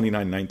 Chronicles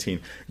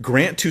 29:19.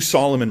 Grant to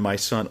Solomon, my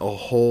son, a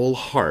whole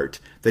heart,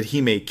 that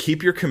he may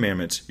keep your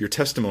commandments, your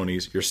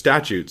testimonies, your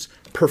statutes,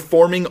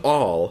 performing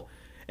all,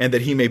 and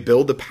that he may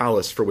build the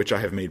palace for which I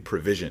have made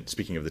provision.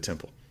 Speaking of the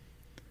temple.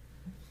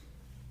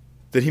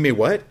 That he may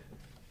what?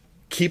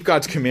 Keep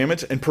God's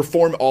commandments and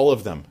perform all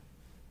of them.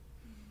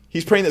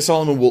 He's praying that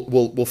Solomon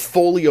will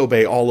fully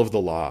obey all of the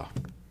law.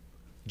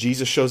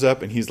 Jesus shows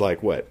up and he's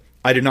like, what?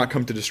 I did not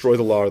come to destroy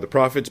the law or the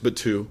prophets, but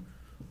to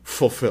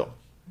fulfill.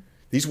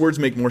 These words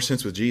make more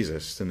sense with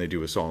Jesus than they do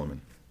with Solomon.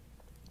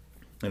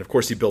 And of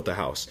course, he built the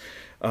house.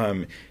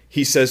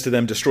 He says to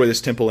them, destroy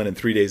this temple, and in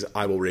 3 days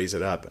I will raise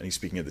it up. And he's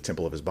speaking of the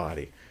temple of his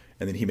body.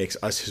 And then he makes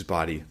us his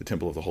body, the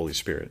temple of the Holy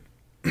Spirit.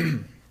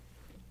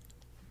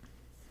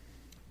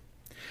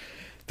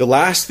 The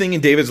last thing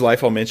in David's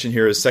life I'll mention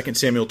here is 2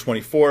 Samuel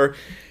 24.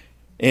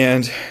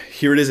 And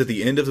here it is at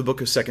the end of the book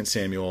of 2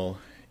 Samuel.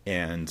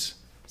 And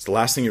it's the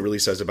last thing it really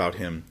says about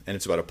him. And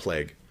it's about a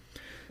plague.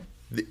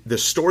 The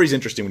story's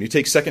interesting. When you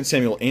take 2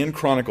 Samuel and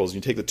Chronicles, and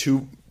you take the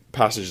two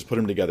passages, put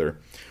them together,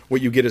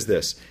 what you get is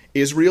this.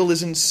 Israel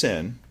is in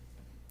sin,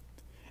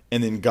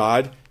 and then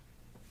God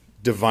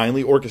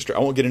divinely orchestrates. I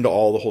won't get into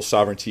all the whole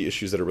sovereignty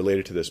issues that are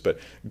related to this, but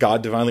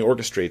God divinely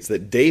orchestrates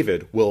that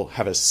David will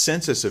have a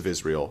census of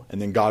Israel,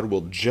 and then God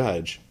will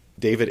judge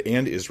David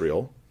and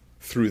Israel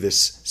through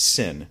this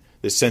sin.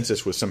 This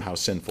census was somehow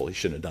sinful. He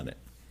shouldn't have done it.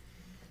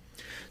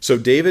 So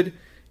David,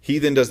 he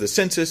then does the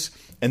census,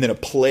 and then a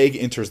plague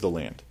enters the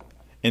land.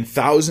 And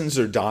thousands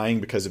are dying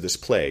because of this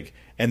plague.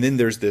 And then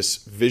there's this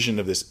vision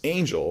of this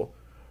angel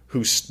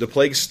who the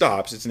plague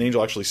stops. It's an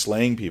angel actually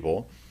slaying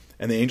people.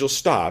 And the angel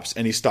stops,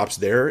 and he stops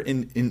there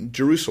in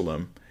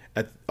Jerusalem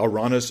at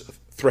Araunah's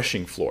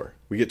threshing floor.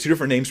 We get two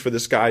different names for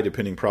this guy,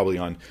 depending probably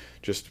on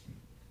just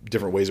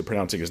different ways of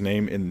pronouncing his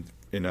name in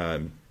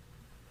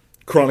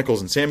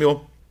Chronicles and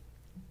Samuel.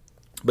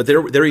 But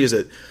there he is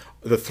at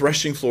the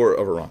threshing floor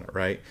of Araunah,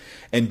 right?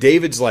 And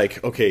David's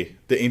like, okay,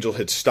 the angel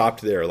had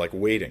stopped there, like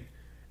waiting.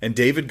 And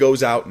David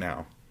goes out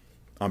now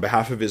on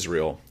behalf of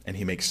Israel, and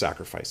he makes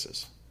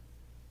sacrifices.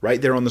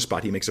 Right there on the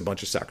spot, he makes a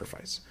bunch of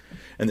sacrifice.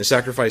 And the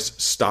sacrifice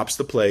stops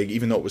the plague,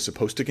 even though it was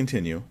supposed to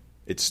continue.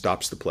 It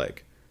stops the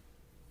plague.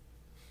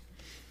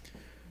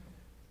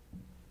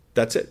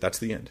 That's it. That's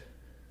the end.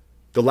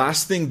 The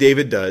last thing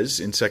David does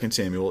in 2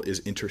 Samuel is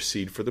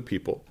intercede for the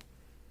people,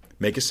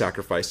 make a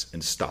sacrifice,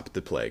 and stop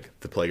the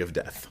plague of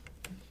death.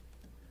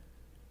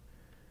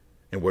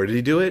 And where did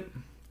he do it?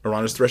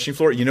 Araunah's threshing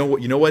floor. You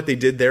know what they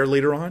did there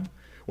later on?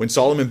 When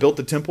Solomon built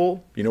the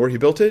temple, you know where he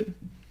built it?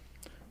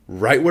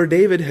 Right where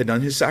David had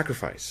done his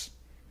sacrifice.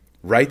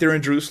 Right there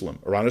in Jerusalem,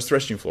 Araunah's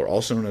threshing floor,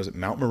 also known as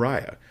Mount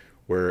Moriah,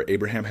 where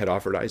Abraham had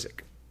offered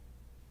Isaac.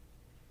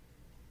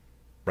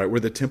 Right where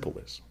the temple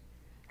is.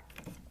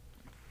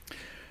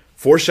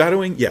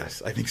 Foreshadowing?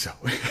 Yes, I think so.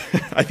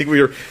 I think we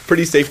are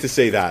pretty safe to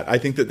say that. I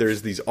think that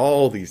there's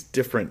all these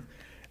different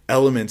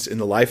elements in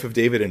the life of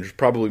David, and there's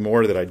probably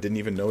more that I didn't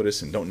even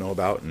notice and don't know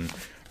about, and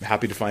I'm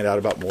happy to find out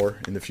about more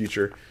in the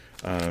future.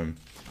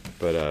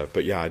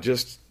 But yeah,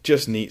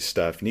 just neat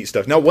stuff.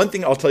 Now, one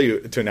thing I'll tell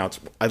you to announce,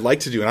 I'd like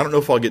to do, and I don't know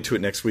if I'll get to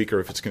it next week or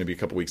if it's going to be a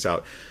couple weeks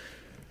out.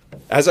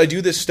 As I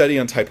do this study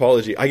on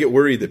typology, I get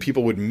worried that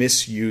people would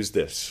misuse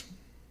this,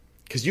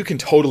 because you can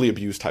totally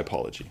abuse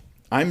typology.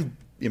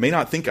 You may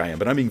not think I am,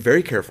 but I'm being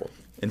very careful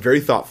and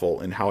very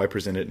thoughtful in how I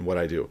present it and what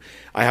I do.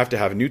 I have to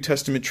have New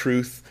Testament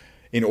truth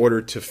in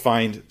order to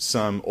find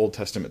some Old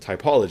Testament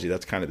typology.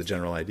 That's kind of the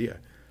general idea.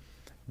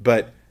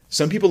 But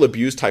some people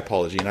abuse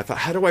typology, and I thought,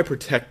 how do I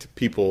protect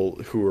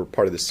people who are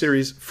part of this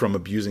series from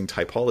abusing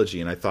typology?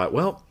 And I thought,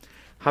 well,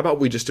 how about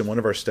we just, in one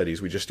of our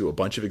studies, we just do a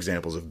bunch of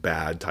examples of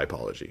bad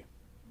typology.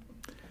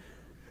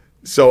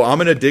 So I'm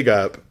going to dig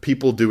up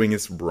people doing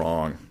this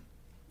wrong.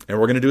 And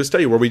we're going to do a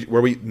study where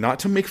we, not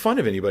to make fun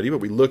of anybody, but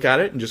we look at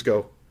it and just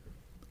go,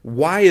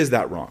 why is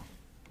that wrong?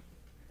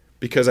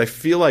 Because I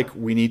feel like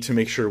we need to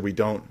make sure we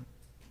don't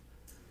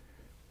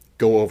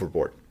go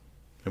overboard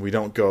and we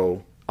don't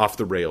go off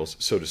the rails,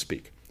 so to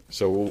speak.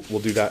 So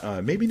we'll do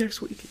that maybe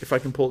next week if I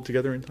can pull it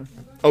together in time.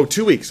 Oh,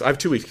 2 weeks. I have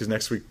 2 weeks because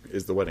next week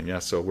is the wedding. Yeah,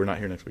 so we're not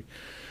here next week.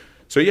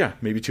 So yeah,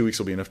 maybe 2 weeks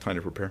will be enough time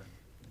to prepare.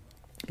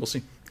 We'll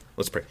see.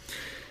 Let's pray.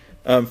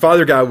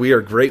 Father God, we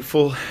are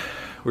grateful.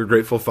 We're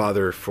grateful,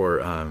 Father,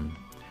 for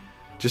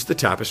just the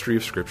tapestry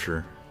of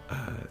Scripture.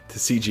 To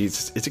see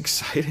Jesus, it's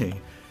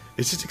exciting.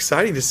 It's just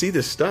exciting to see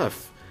this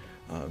stuff.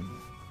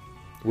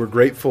 We're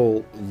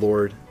grateful,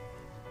 Lord,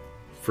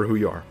 for who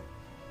you are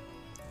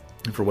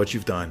and for what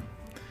you've done.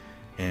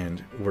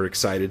 And we're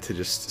excited to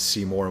just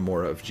see more and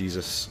more of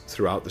Jesus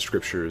throughout the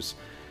Scriptures,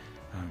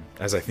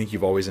 as I think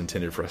you've always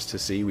intended for us to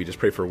see. We just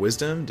pray for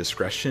wisdom,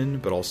 discretion,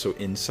 but also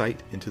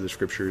insight into the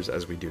Scriptures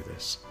as we do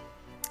this.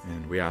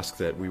 And we ask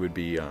that we would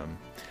be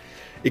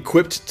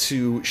equipped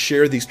to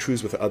share these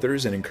truths with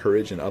others and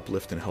encourage and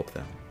uplift and help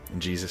them. In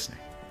Jesus' name,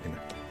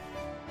 amen.